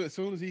 Well, so as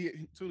soon as he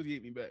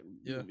hit me back,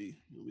 we gonna be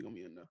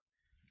in there.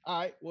 All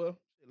right, well,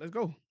 let's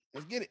go.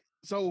 Let's get it.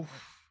 So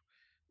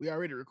we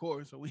already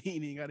recording, so we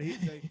ain't even gotta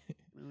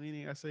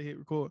hit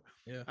record.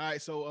 Yeah. All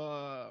right,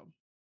 so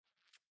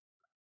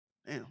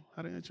damn,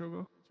 how did the intro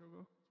go?